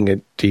find taking a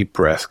deep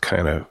breath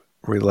kind of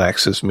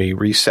relaxes me,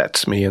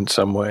 resets me in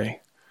some way.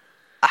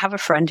 I have a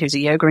friend who's a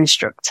yoga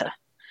instructor,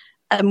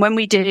 and when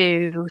we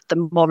do the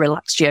more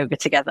relaxed yoga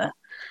together,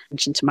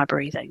 attention to my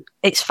breathing,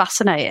 it's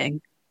fascinating.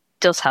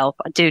 It does help.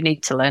 I do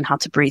need to learn how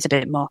to breathe a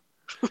bit more.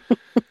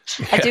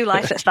 I do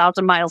life at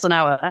 1,000 miles an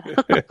hour.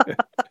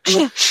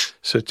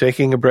 So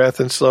taking a breath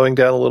and slowing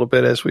down a little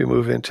bit as we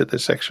move into the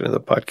section of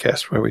the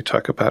podcast where we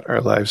talk about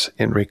our lives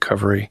in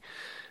recovery.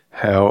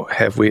 How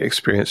have we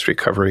experienced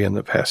recovery in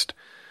the past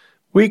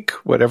week,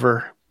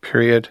 whatever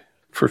period?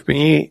 For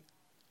me,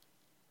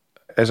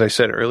 as I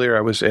said earlier,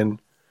 I was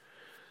in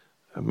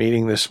a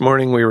meeting this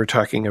morning. We were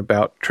talking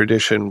about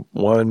tradition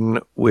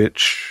 1,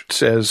 which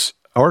says,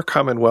 our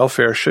common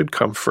welfare should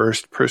come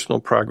first. Personal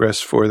progress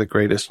for the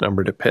greatest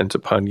number depends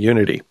upon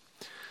unity.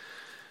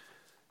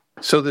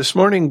 So this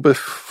morning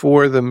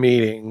before the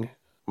meeting,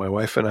 my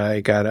wife and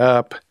I got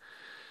up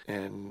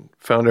and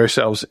found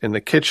ourselves in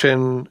the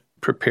kitchen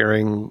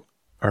preparing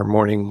our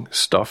morning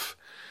stuff.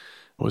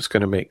 I was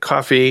going to make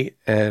coffee,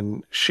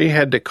 and she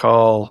had to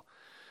call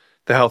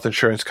the health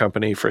insurance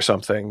company for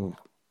something.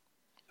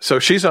 So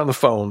she's on the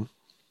phone.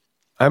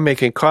 I'm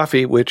making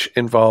coffee, which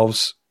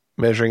involves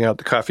measuring out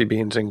the coffee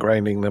beans and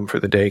grinding them for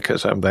the day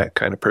because I'm that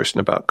kind of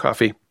person about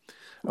coffee.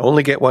 I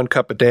only get 1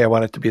 cup a day. I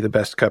want it to be the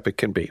best cup it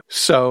can be.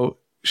 So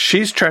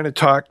she's trying to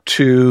talk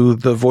to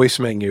the voice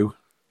menu,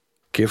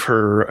 give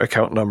her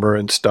account number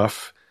and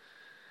stuff.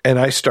 And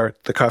I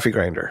start the coffee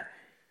grinder.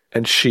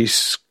 And she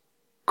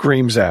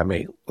screams at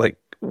me, like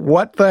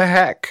what the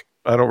heck?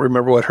 I don't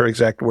remember what her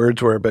exact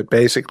words were, but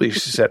basically she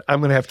said,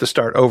 I'm going to have to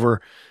start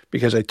over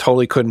because I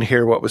totally couldn't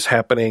hear what was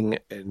happening,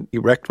 and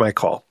you wrecked my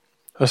call.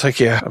 I was like,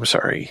 yeah, I'm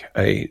sorry.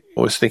 I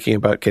was thinking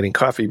about getting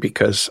coffee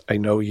because I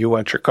know you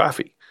want your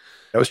coffee.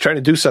 I was trying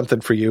to do something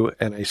for you,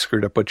 and I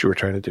screwed up what you were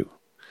trying to do.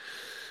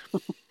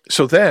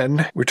 So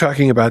then we're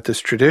talking about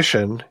this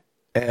tradition,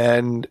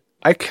 and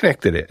I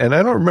connected it. And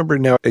I don't remember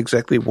now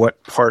exactly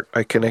what part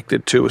I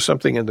connected to. It was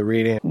something in the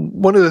reading.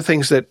 One of the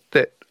things that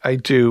I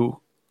do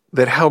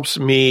that helps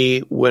me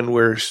when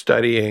we're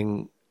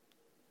studying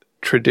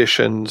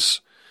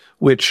traditions,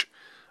 which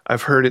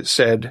I've heard it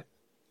said,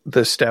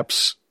 the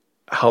steps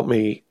help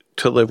me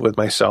to live with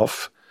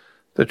myself.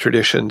 The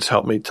traditions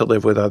help me to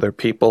live with other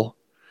people.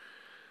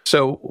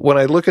 So when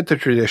I look at the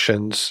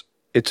traditions,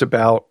 it's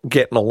about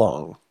getting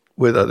along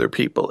with other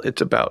people.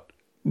 It's about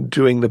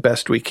doing the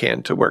best we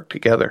can to work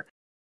together.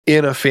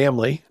 In a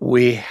family,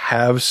 we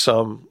have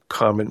some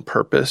common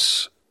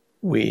purpose.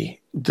 We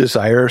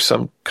desire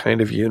some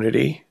kind of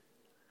unity.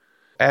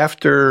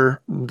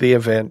 After the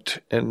event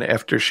and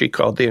after she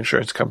called the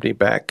insurance company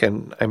back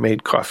and I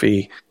made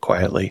coffee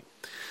quietly,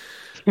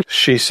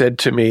 she said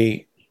to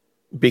me,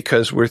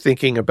 because we're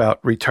thinking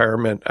about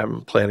retirement,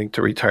 I'm planning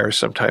to retire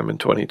sometime in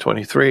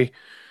 2023.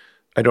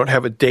 I don't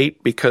have a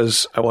date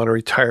because I want to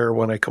retire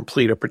when I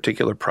complete a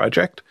particular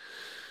project.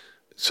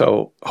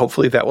 So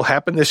hopefully that will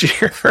happen this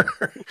year.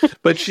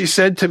 But she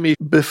said to me,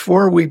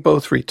 before we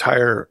both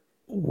retire,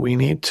 we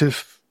need to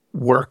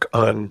work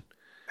on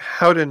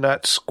how to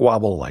not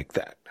squabble like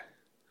that.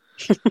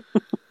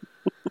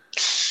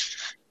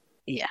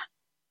 Yeah.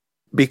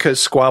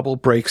 Because squabble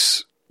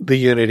breaks the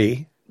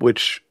unity,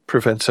 which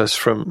prevents us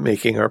from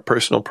making our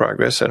personal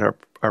progress and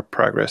our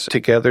progress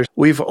together.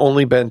 We've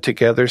only been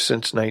together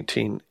since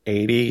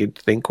 1980. You'd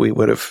think we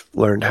would have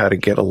learned how to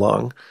get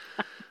along.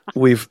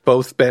 We've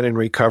both been in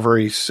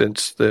recovery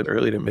since the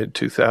early to mid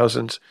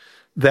 2000s.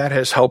 That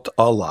has helped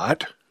a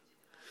lot.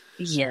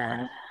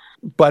 Yeah.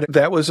 But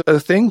that was a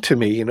thing to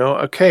me,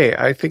 okay,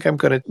 I think I'm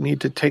going to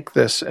need to take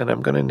this and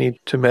I'm going to need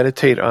to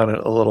meditate on it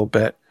a little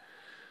bit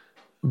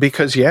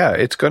because, yeah,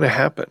 it's going to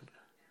happen.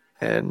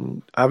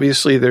 And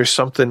obviously there's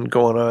something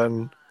going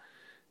on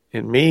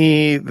in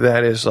me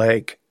that is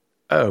like,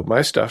 oh,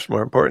 my stuff's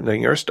more important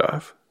than your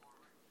stuff.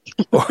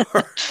 Or,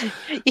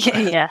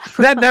 yeah.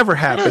 That never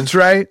happens,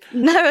 right?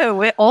 No,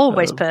 we're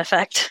always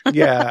perfect.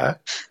 Yeah.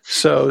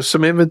 So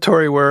some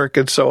inventory work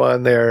and so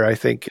on there, I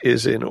think,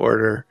 is in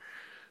order.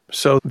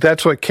 So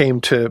that's what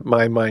came to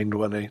my mind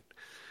when I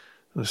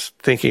was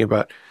thinking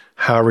about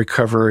how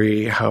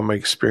my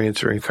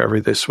experience in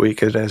recovery this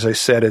week. And as I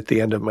said at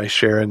the end of my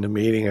share in the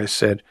meeting, I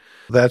said,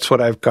 that's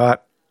what I've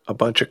got, a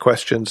bunch of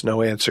questions,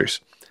 no answers.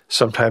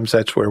 Sometimes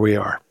that's where we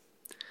are.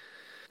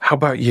 How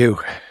about you?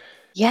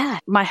 Yeah,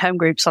 my home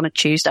group's on a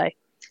Tuesday.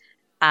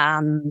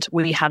 And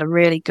we had a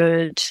really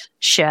good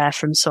share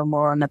from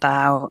someone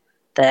about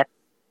their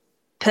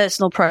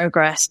personal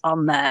progress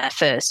on their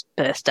first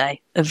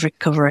birthday of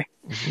recovery.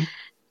 Mm-hmm.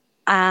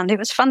 And it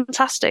was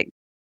fantastic.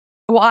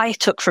 What I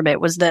took from it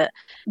was that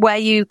where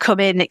you come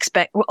in,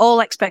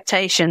 all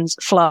expectations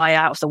fly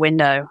out of the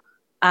window.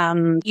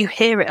 And you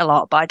hear it a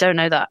lot, but I don't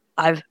know that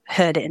I've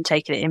heard it and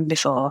taken it in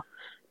before.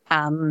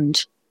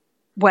 And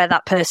where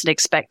that person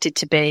expected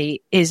to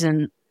be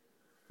isn't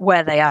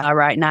where they are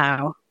right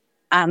now,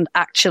 and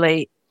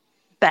actually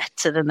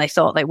better than they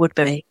thought they would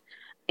be.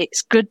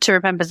 It's good to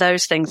remember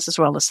those things as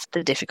well as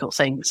the difficult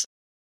things.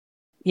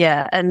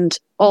 Yeah, and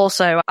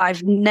also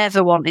I've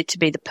never wanted to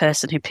be the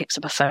person who picks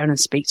up a phone and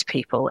speaks to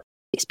people.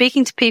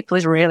 Speaking to people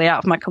is really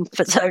out of my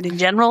comfort zone in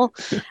general,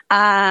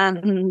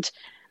 and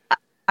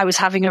I was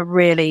having a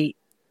really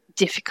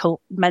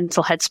difficult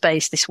mental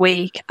headspace this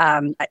week.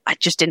 I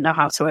just didn't know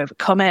how to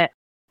overcome it.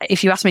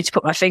 If you asked me to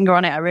put my finger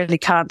on it, I really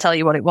can't tell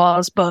you what it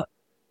was, but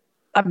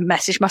I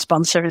messaged my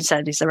sponsor and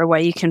said, is there a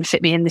way you can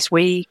fit me in this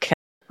week?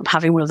 I'm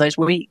having one of those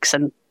weeks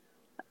and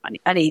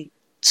I need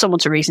someone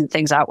to reason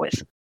things out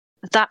with.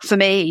 That for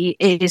me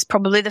is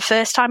probably the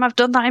first time I've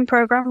done that in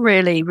program,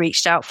 really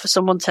reached out for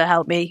someone to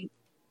help me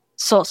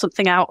sort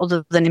something out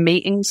other than in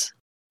meetings.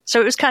 So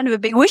it was kind of a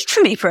big wish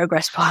for me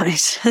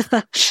progress-wise.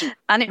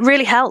 And it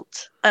really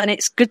helped. And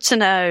it's good to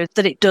know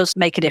that it does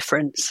make a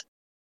difference.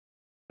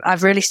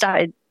 I've really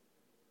started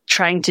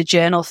trying to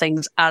journal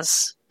things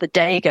as the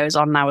day goes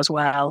on now as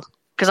well,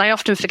 because I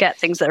often forget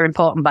things that are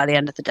important by the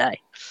end of the day.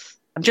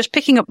 I'm just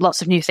picking up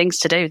lots of new things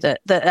to do that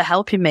are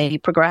helping me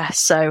progress.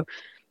 So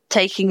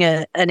taking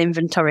an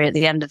inventory at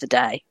the end of the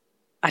day,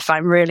 I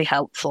find really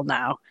helpful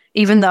now,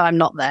 even though I'm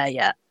not there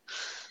yet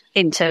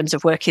in terms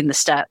of working the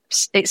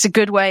steps. It's a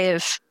good way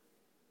of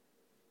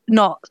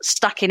not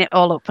stacking it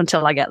all up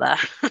until I get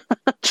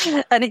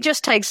there. And it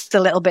just takes a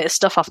little bit of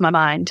stuff off my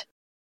mind.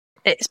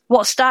 It's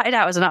what started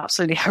out as an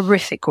absolutely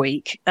horrific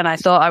week. And I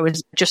thought I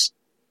was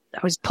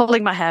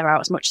pulling my hair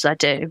out as much as I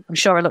do. I'm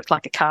sure I looked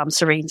like a calm,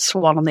 serene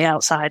swan on the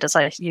outside, as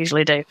I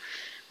usually do.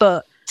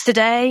 But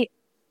today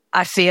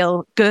I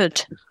feel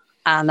good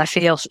and I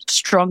feel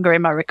stronger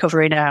in my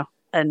recovery now.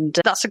 And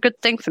that's a good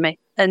thing for me.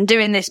 And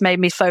doing this made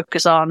me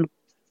focus on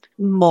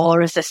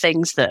more of the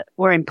things that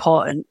were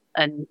important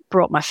and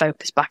brought my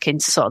focus back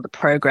into sort of the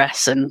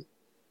progress. And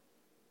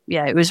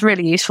yeah, it was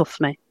really useful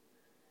for me.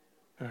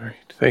 All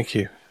right. Thank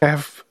you. I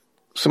have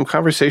some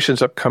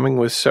conversations upcoming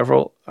with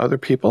several other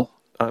people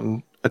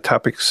on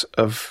topics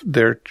of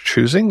their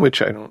choosing,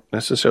 which I don't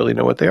necessarily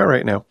know what they are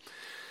right now.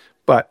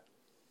 But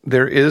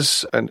there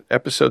is an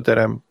episode that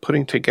I'm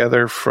putting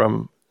together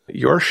from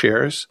your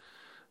shares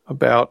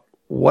about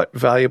what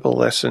valuable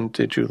lesson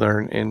did you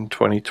learn in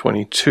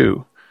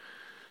 2022.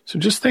 So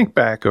just think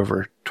back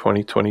over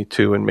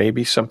 2022 and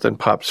maybe something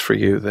pops for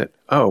you that,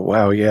 oh,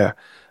 wow, yeah,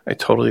 I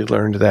totally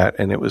learned that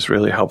and it was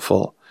really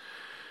helpful.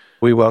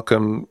 We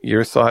welcome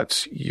your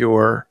thoughts,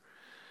 your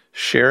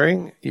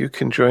sharing. You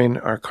can join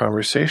our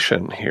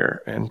conversation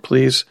here, and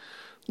please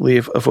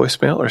leave a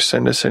voicemail or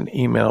send us an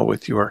email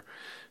with your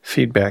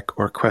feedback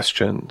or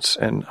questions.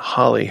 And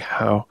Holly,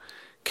 how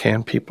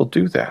can people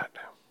do that?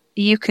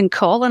 You can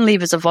call and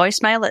leave us a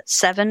voicemail at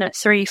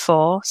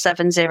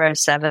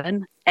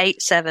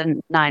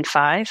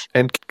 734-707-8795.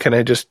 And can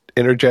I just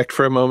interject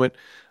for a moment?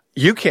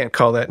 You can't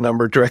call that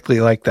number directly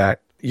like that.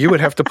 You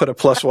would have to put a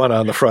 +1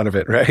 on the front of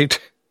it, right?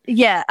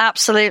 Yeah,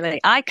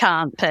 absolutely. I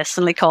can't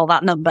personally call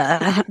that number.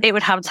 It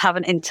would have to have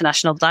an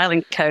international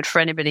dialing code for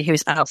anybody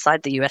who's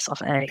outside the US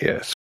of A.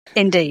 Yes.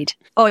 Indeed.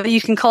 Or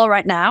you can call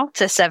right now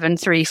to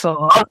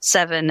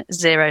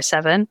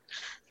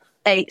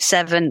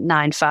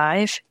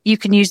 734-707-8795. You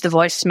can use the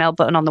voicemail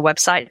button on the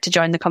website to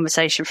join the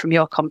conversation from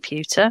your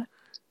computer.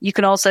 You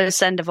can also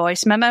send a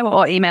voice memo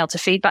or email to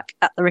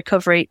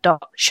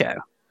feedback@therecovery.show.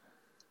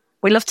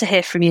 We love to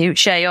hear from you.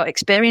 Share your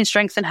experience,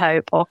 strength, and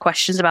hope, or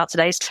questions about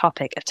today's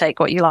topic of Take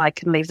What You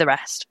Like and Leave the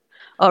Rest,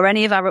 or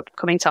any of our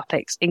upcoming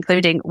topics,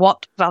 including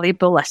what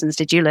valuable lessons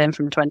did you learn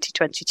from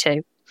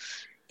 2022?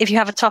 If you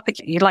have a topic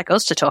you'd like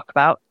us to talk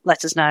about,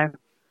 let us know.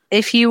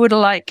 If you would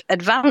like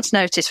advance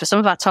notice for some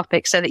of our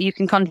topics so that you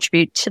can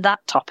contribute to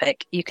that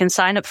topic, you can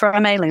sign up for our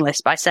mailing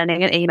list by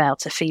sending an email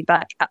to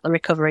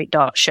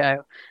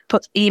feedback@therecovery.show.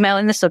 Put email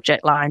in the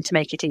subject line to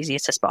make it easier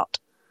to spot.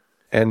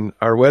 And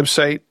our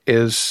website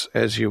is,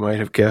 as you might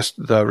have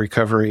guessed,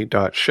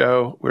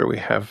 therecovery.show, where we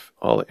have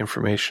all the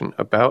information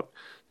about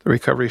the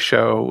Recovery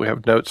Show. We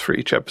have notes for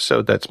each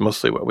episode. That's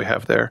mostly what we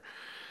have there,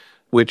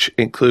 which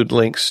include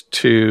links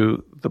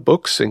to the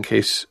books in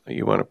case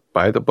you want to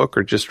buy the book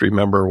or just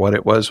remember what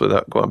it was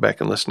without going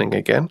back and listening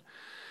again.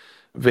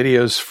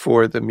 Videos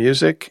for the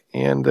music,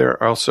 and there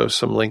are also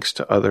some links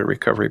to other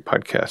recovery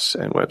podcasts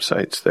and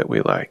websites that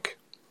we like.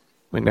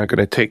 We're now going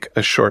to take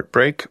a short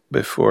break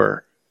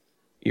before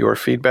your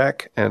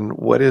feedback. And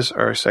what is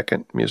our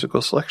second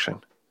musical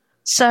selection?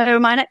 So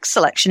my next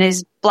selection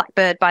is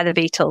Blackbird by the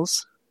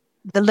Beatles.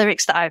 The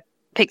lyrics that I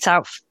picked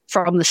out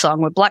from the song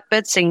were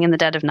blackbird singing in the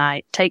dead of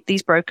night, take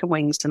these broken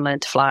wings and learn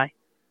to fly.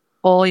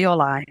 All your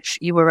life,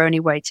 you were only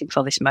waiting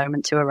for this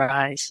moment to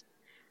arise.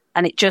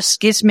 And it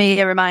just gives me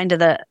a reminder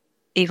that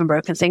even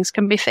broken things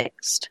can be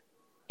fixed.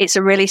 It's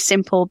a really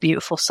simple,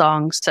 beautiful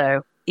song.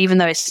 So even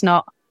though it's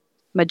not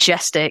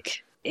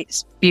majestic,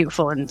 it's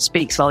beautiful and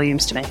speaks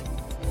volumes to me.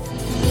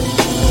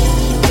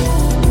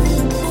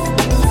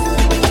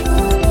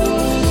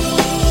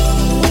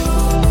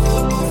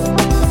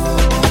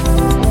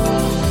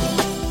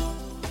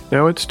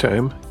 Now it's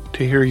time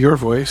to hear your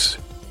voice,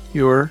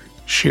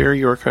 share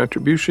your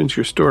contributions,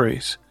 your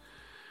stories.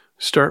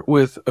 Start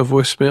with a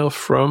voicemail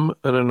from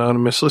an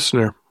anonymous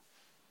listener.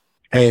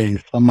 Hey,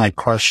 so my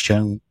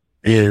question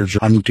is,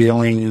 I'm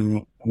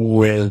dealing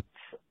with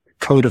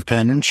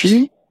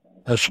codependency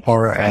as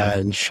far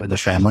as the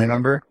family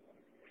member.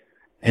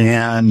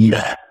 And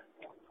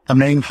the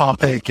main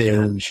topic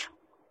is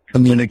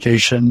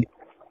communication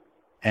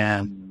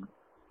and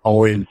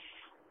always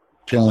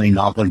feeling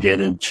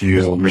obligated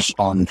to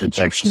respond to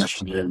text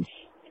messages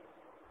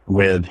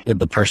with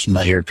the person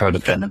that you're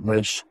codependent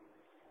with.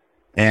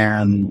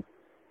 And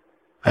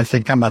I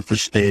think I'm at the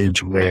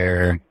stage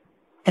where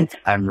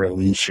I'm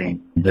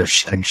releasing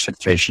this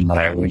expectation that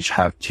I always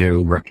have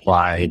to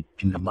reply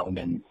in the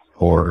moment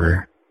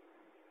or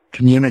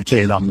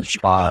communicate on the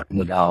spot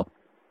without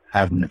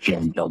having to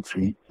feel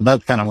guilty.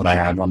 That's kind of what I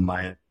have on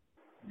my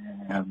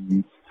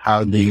end.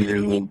 How do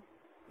you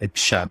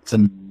accept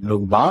and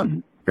move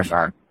on?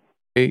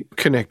 I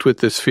connect with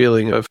this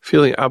feeling of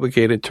feeling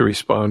obligated to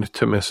respond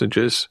to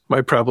messages.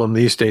 My problem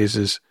these days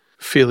is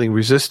feeling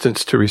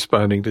resistance to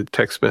responding to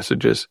text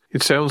messages.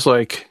 It sounds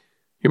like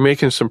you're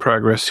making some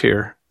progress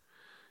here.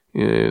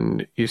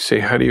 And you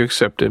say, how do you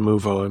accept and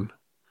move on?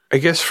 I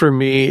guess for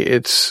me,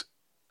 it's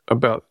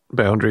about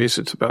boundaries.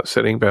 It's about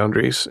setting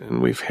boundaries.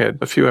 And we've had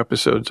a few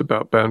episodes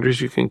about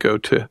boundaries. You can go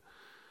to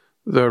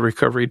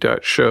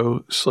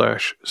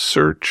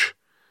therecovery.show/search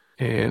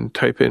and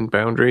type in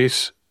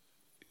boundaries.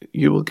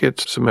 You will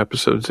get some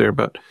episodes there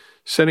about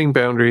setting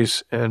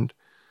boundaries and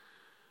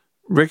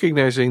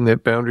recognizing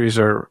that boundaries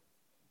are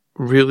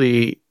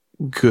really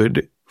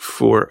good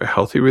for a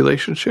healthy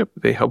relationship.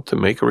 They help to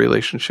make a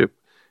relationship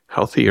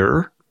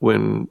healthier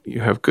when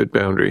you have good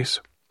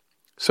boundaries.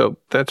 So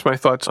that's my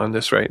thoughts on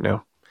this right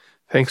now.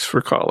 Thanks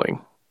for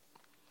calling.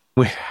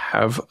 We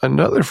have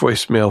another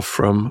voicemail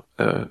from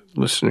a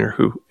listener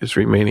who is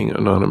remaining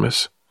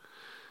anonymous,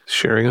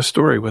 sharing a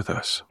story with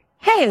us.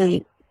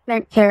 Hey,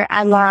 Spencer,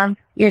 I love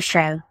your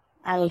show.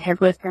 I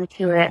have listened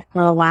to it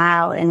for a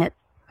while, and it's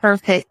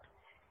perfect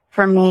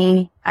for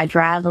me. I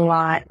drive a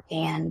lot,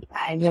 and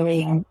I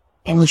really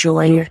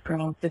enjoy your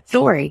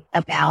story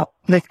about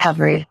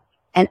recovery.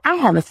 And I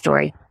have a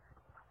story.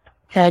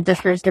 So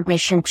this is the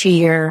mission to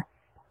your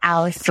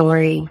Our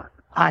Story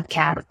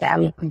podcast that I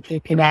listened to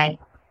today.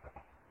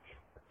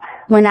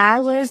 When I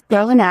was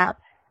growing up,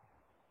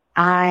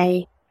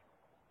 I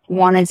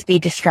wanted to be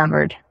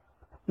discovered.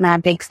 My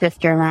big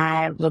sister and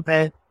I were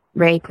both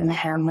raised in a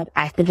home with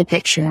active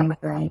addiction, and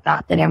we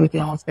thought that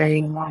everything was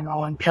very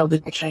normal until we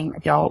became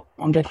adult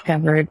and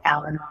discovered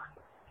Al-Anon.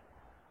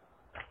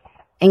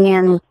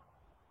 And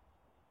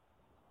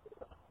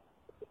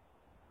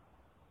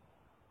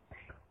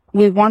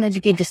we wanted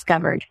to be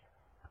discovered.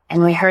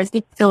 And we heard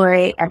the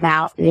story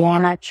about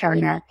Lana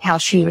Turner, how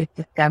she was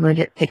discovered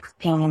at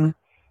 16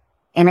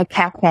 in a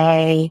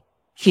cafe.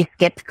 She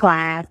skipped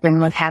class and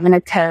was having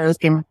a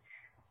Coke, and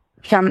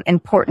some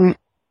important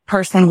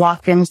person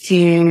walked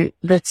into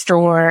the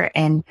store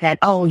and said,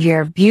 "Oh,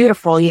 you're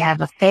beautiful. You have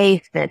a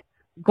face that's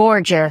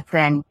gorgeous."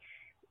 And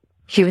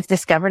she was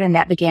discovered, and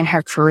that began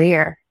her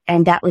career.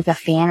 And that was a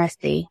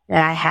fantasy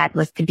that I had,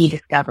 was to be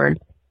discovered.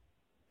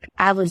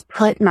 I was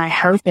put my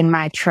hope and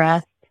my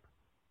trust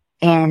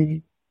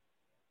in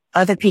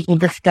other people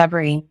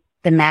discovering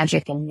the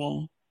magic in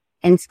me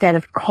instead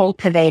of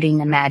cultivating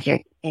the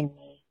magic in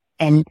me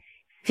and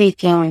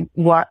seeking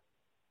what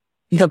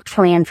the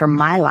plan for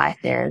my life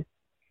is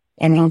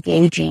and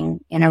engaging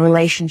in a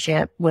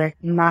relationship with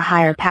my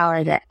higher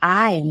power that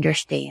I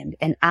understand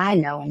and I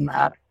know and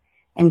love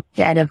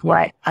instead of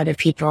what other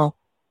people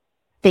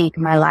think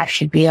my life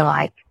should be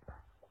like.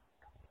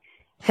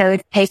 So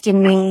it's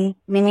taken me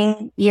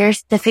many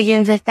years to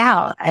figure this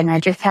out. And I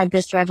just had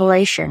this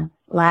revelation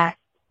last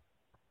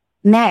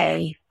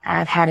May.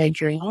 I've had a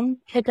dream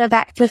to go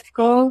back to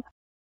school.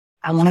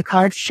 I want a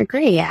college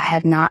degree. I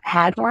have not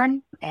had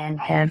one and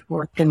have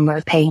worked in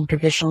low paying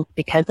positions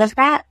because of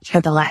that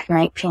for the last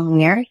 19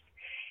 years.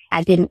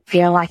 I didn't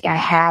feel like I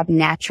had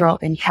natural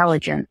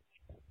intelligence.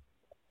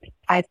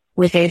 I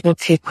was able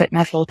to quit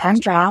my full-time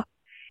job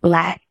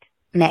last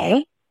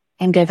May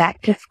and go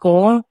back to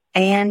school,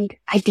 and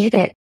I did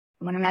it.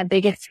 One of my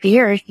biggest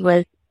fears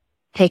was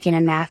taking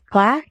a math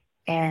class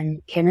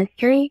and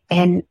chemistry,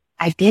 and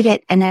I did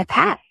it, and I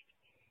passed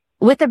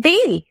with a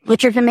B,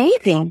 which is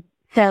amazing.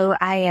 So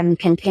I am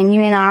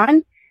continuing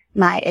on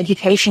my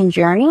education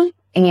journey,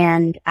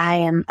 and I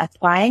am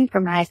applying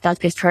for my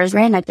focus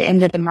program at the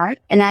end of the month.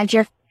 And I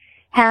just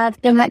have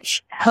so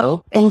much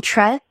hope and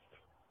trust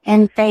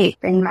and faith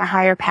in my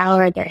higher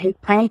power that His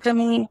plan for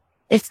me.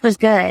 This was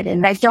good,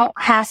 and I don't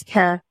have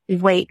to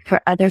wait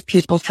for other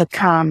people to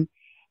come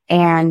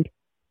and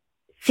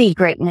see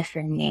greatness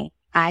in me.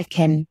 I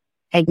can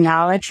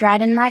acknowledge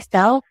that in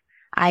myself.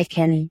 I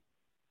can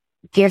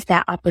give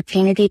that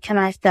opportunity to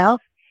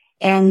myself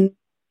and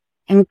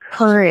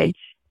encourage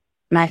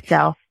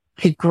myself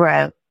to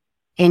grow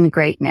in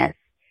greatness.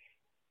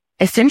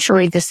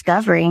 Essentially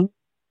discovering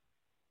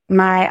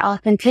my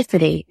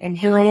authenticity and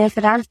who it is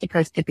that I'm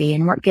supposed to be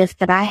and what gifts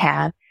that I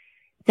have.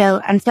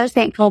 So I'm so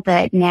thankful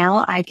that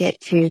now I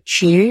get to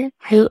choose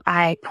who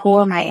I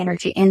pour my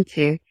energy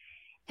into.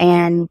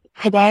 And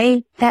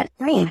today, that's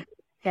me.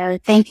 So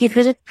thank you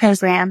for this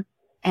program,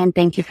 and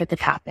thank you for the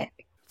topic.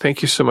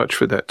 Thank you so much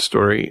for that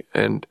story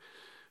and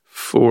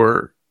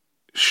for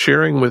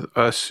sharing with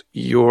us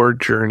your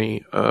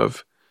journey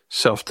of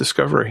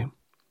self-discovery.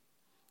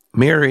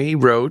 Mary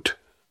wrote,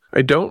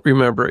 "I don't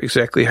remember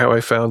exactly how I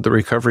found the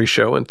recovery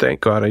show, and thank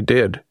God I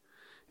did.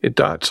 It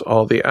dots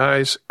all the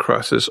I's,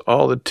 crosses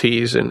all the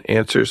T's, and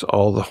answers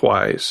all the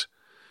whys.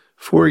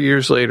 4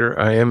 years later,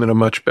 I am in a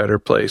much better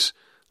place,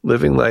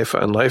 living life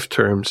on life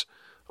terms,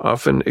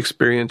 often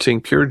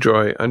experiencing pure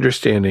joy,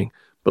 understanding,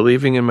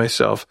 believing in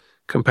myself,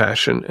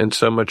 compassion, and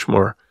so much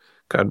more.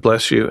 God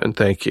bless you, and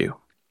thank you."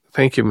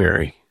 Thank you,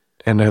 Mary.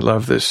 And I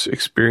love this,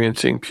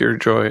 experiencing pure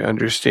joy,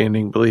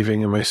 understanding,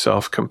 believing in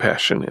myself,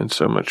 compassion, and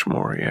so much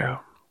more, yeah.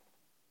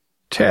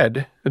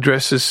 Ted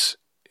addresses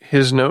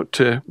his note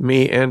to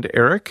me and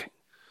Eric.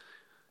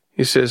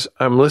 He says,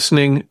 "I'm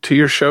listening to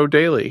your show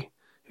daily.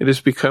 It has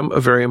become a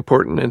very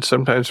important and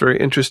sometimes very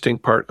interesting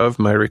part of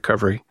my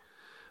recovery.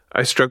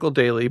 I struggle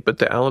daily, but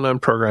the Al-Anon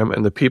program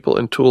and the people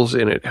and tools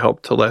in it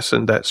help to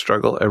lessen that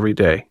struggle every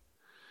day.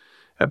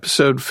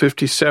 Episode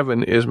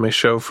 57 is my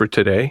show for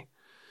today.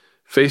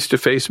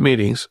 Face-to-face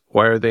meetings,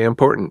 why are they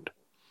important?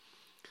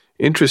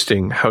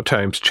 Interesting how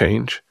times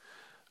change.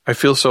 I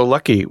feel so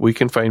lucky we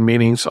can find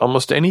meetings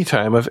almost any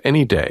time of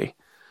any day.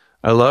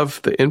 I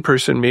love the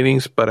in-person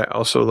meetings, but I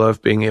also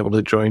love being able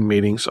to join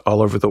meetings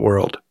all over the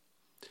world.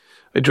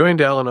 I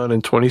joined Al-Anon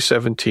in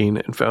 2017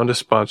 and found a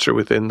sponsor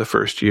within the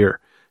first year.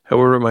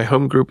 However, my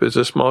home group is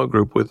a small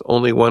group with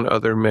only one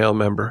other male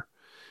member.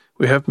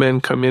 We have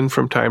men come in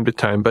from time to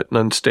time, but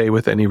none stay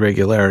with any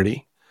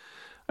regularity.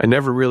 I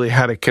never really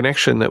had a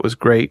connection that was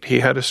great.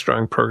 He had a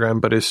strong program,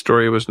 but his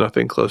story was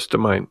nothing close to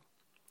mine.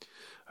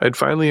 I'd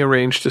finally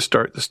arranged to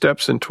start the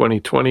steps in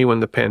 2020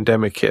 when the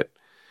pandemic hit.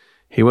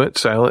 He went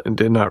silent and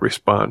did not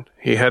respond.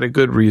 He had a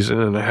good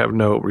reason, and I have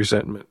no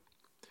resentment.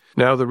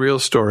 Now the real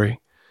story.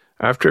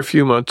 After a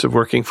few months of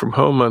working from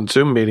home on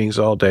Zoom meetings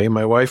all day,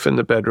 my wife in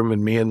the bedroom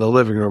and me in the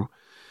living room,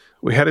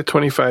 we had a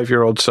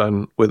 25-year-old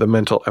son with a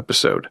mental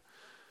episode.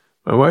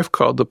 My wife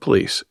called the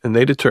police, and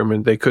they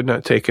determined they could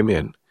not take him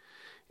in,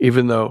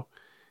 even though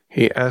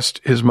he asked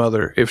his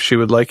mother if she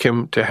would like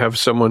him to have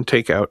someone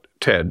take out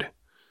Ted.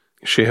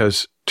 She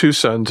has 2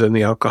 sons, and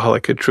the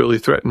alcoholic had truly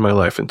threatened my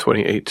life in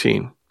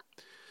 2018.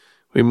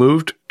 We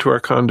moved to our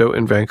condo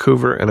in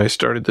Vancouver, and I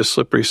started the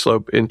slippery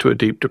slope into a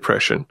deep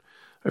depression.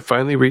 I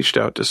finally reached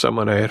out to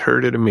someone I had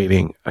heard at a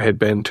meeting I had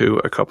been to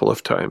a couple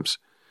of times.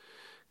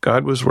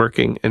 God was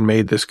working and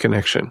made this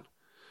connection.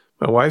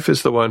 My wife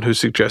is the one who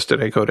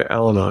suggested I go to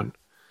Al-Anon.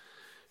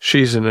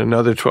 She's in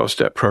another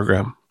 12-step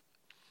program.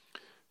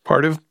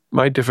 Part of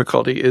my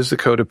difficulty is the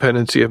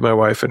codependency of my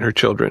wife and her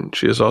children.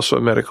 She is also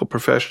a medical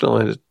professional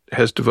and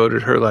has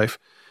devoted her life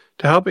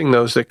to helping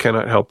those that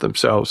cannot help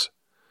themselves.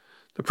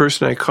 The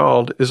person I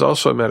called is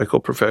also a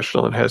medical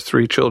professional and has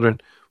 3 children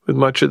with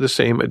much of the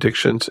same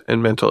addictions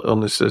and mental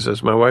illnesses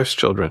as my wife's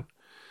children.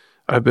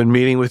 I've been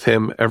meeting with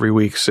him every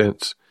week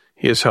since.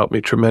 He has helped me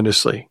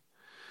tremendously.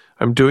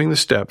 I'm doing the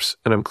steps,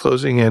 and I'm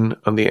closing in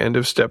on the end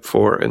of step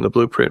 4 in the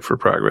blueprint for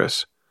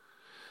progress.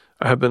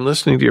 I have been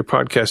listening to your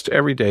podcast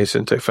every day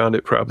since I found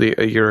it probably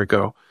a year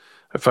ago.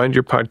 I find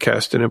your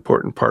podcast an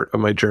important part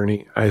of my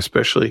journey. I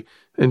especially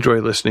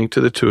enjoy listening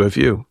to the 2 of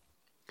you.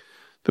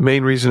 The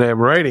main reason I am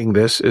writing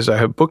this is I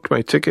have booked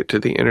my ticket to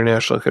the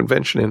International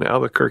Convention in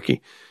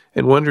Albuquerque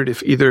and wondered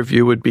if either of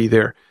you would be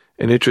there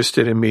and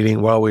interested in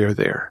meeting while we are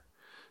there.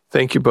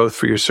 Thank you both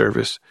for your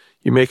service.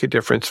 You make a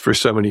difference for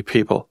so many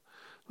people.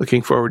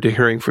 Looking forward to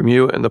hearing from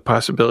you and the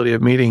possibility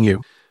of meeting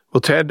you.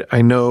 Well, Ted,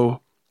 I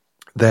know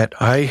that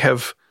I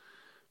have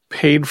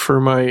paid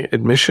for my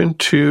admission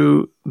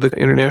to the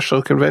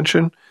International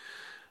Convention.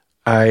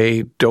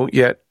 I don't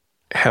yet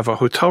have a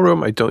hotel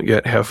room. I don't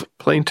yet have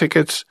plane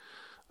tickets.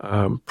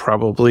 I'm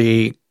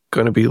probably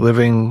going to be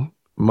living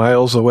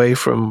miles away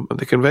from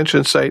the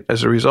convention site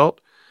as a result.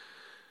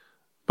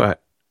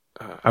 But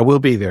I will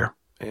be there.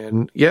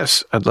 And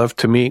yes, I'd love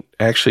to meet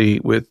actually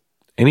with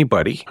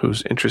anybody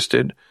who's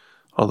interested.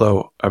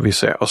 Although,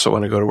 obviously, I also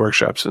want to go to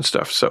workshops and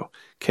stuff. So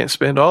can't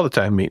spend all the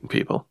time meeting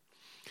people.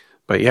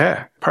 But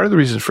yeah, part of the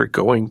reason for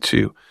going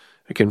to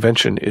a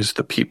convention is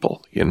the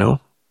people, you know?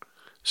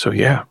 So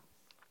yeah.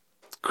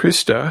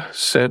 Krista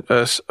sent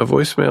us a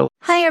voicemail.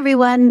 Hi,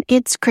 everyone.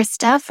 It's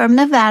Krista from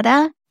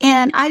Nevada,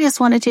 and I just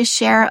wanted to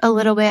share a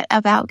little bit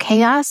about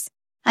chaos.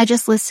 I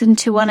just listened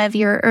to one of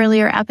your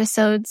earlier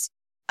episodes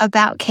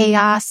about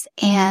chaos,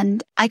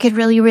 and I could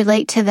really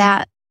relate to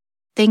that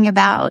thing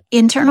about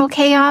internal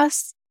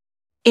chaos.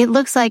 It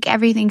looks like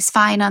everything's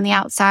fine on the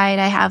outside.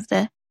 I have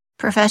the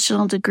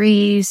professional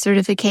degrees,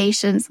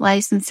 certifications,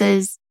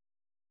 licenses.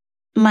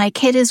 My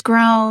kid is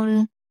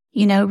grown,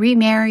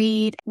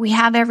 remarried. We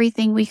have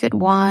everything we could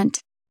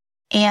want.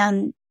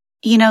 And,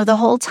 the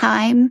whole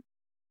time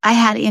I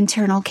had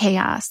internal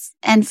chaos.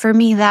 And for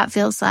me, that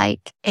feels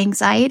like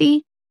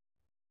anxiety.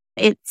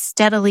 It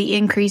steadily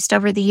increased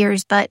over the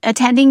years, but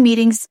attending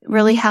meetings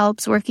really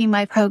helps. Working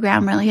my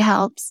program really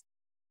helps.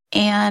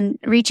 And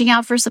reaching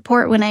out for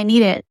support when I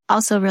need it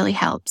also really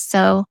helps.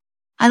 So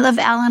I love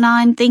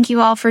Al-Anon. Thank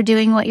you all for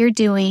doing what you're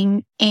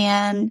doing.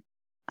 And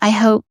I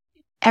hope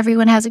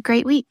everyone has a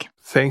great week.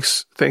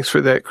 Thanks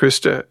for that,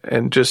 Krista.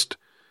 And just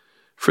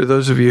for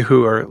those of you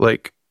who are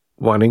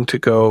wanting to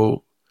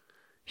go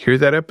hear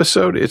that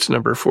episode, it's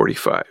number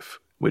 45,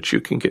 which you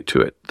can get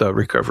to at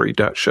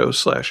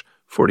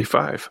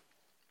therecovery.show/45.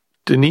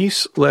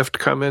 Denise left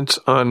comments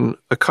on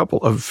a couple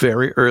of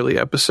very early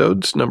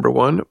episodes. Number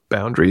 1,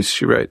 boundaries.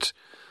 She writes,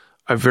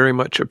 I very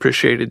much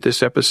appreciated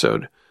this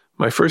episode.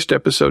 My first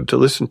episode to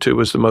listen to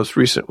was the most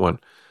recent one.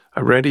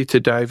 I'm ready to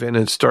dive in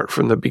and start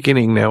from the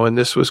beginning now, and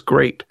this was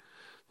great.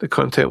 The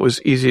content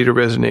was easy to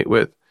resonate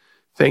with.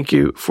 Thank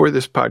you for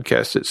this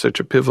podcast at such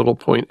a pivotal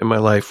point in my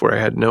life where I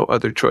had no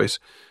other choice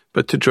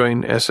but to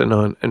join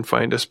S-Anon and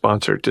find a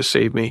sponsor to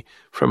save me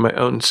from my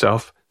own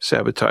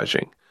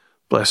self-sabotaging.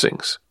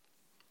 Blessings.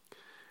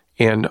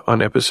 And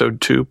on episode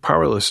 2,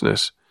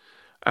 powerlessness.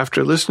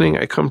 After listening,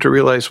 I come to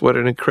realize what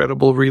an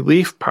incredible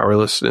relief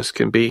powerlessness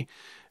can be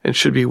and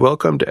should be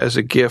welcomed as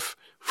a gift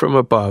from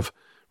above,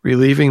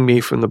 relieving me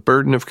from the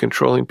burden of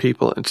controlling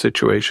people and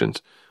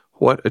situations.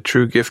 What a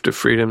true gift of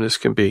freedom this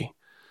can be.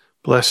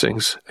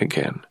 Blessings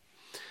again.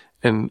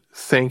 And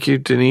thank you,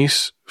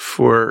 Denise,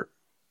 for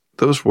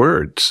those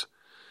words.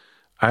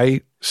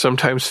 I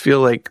sometimes feel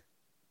like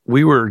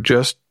we were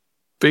just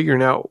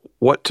figuring out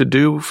what to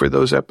do for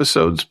those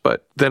episodes,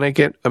 but then I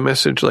get a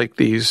message like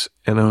these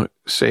and I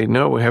say,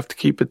 no, we have to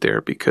keep it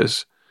there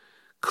because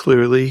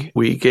clearly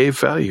we gave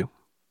value,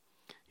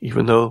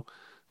 even though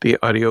the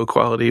audio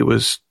quality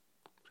was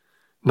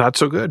not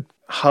so good.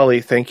 Holly,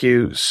 thank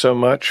you so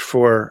much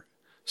for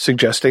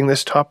suggesting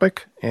this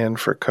topic and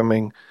for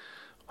coming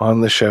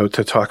on the show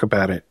to talk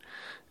about it.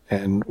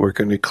 And we're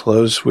going to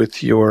close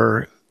with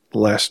your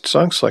last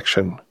song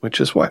selection,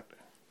 which is what?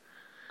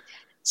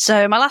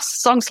 So my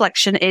last song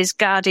selection is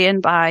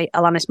Guardian by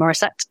Alanis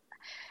Morissette,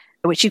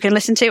 which you can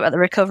listen to at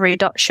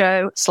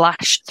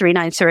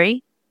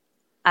therecovery.show/393.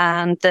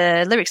 And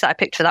the lyrics that I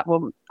picked for that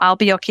one, I'll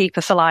be your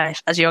keeper for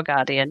life as your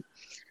guardian.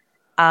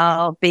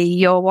 I'll be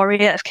your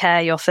warrior of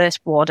care, your first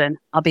warden.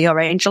 I'll be your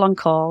angel on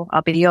call.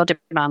 I'll be your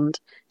demand,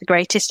 the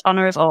greatest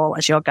honour of all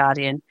as your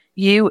guardian.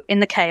 You in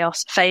the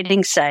chaos,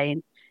 fading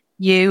sane.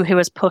 You who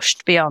has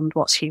pushed beyond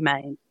what's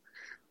humane.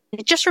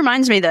 It just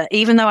reminds me that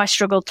even though I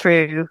struggled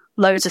through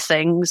loads of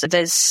things,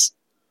 there's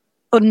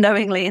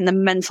unknowingly in the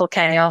mental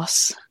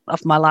chaos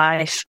of my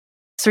life,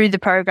 through the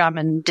program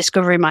and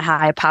discovering my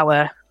higher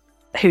power,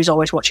 who's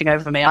always watching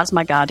over me as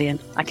my guardian,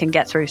 I can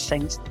get through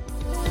things.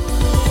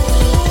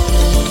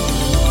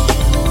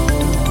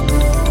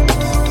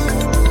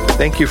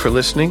 Thank you for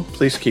listening.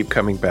 Please keep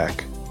coming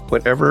back.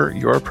 Whatever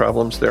your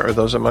problems, there are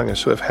those among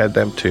us who have had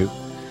them too.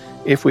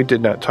 If we did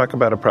not talk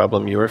about a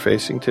problem you are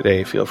facing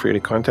today, feel free to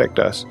contact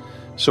us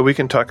so we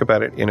can talk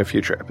about it in a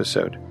future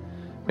episode.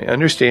 May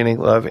understanding,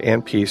 love,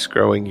 and peace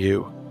growing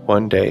you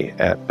one day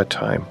at a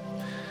time.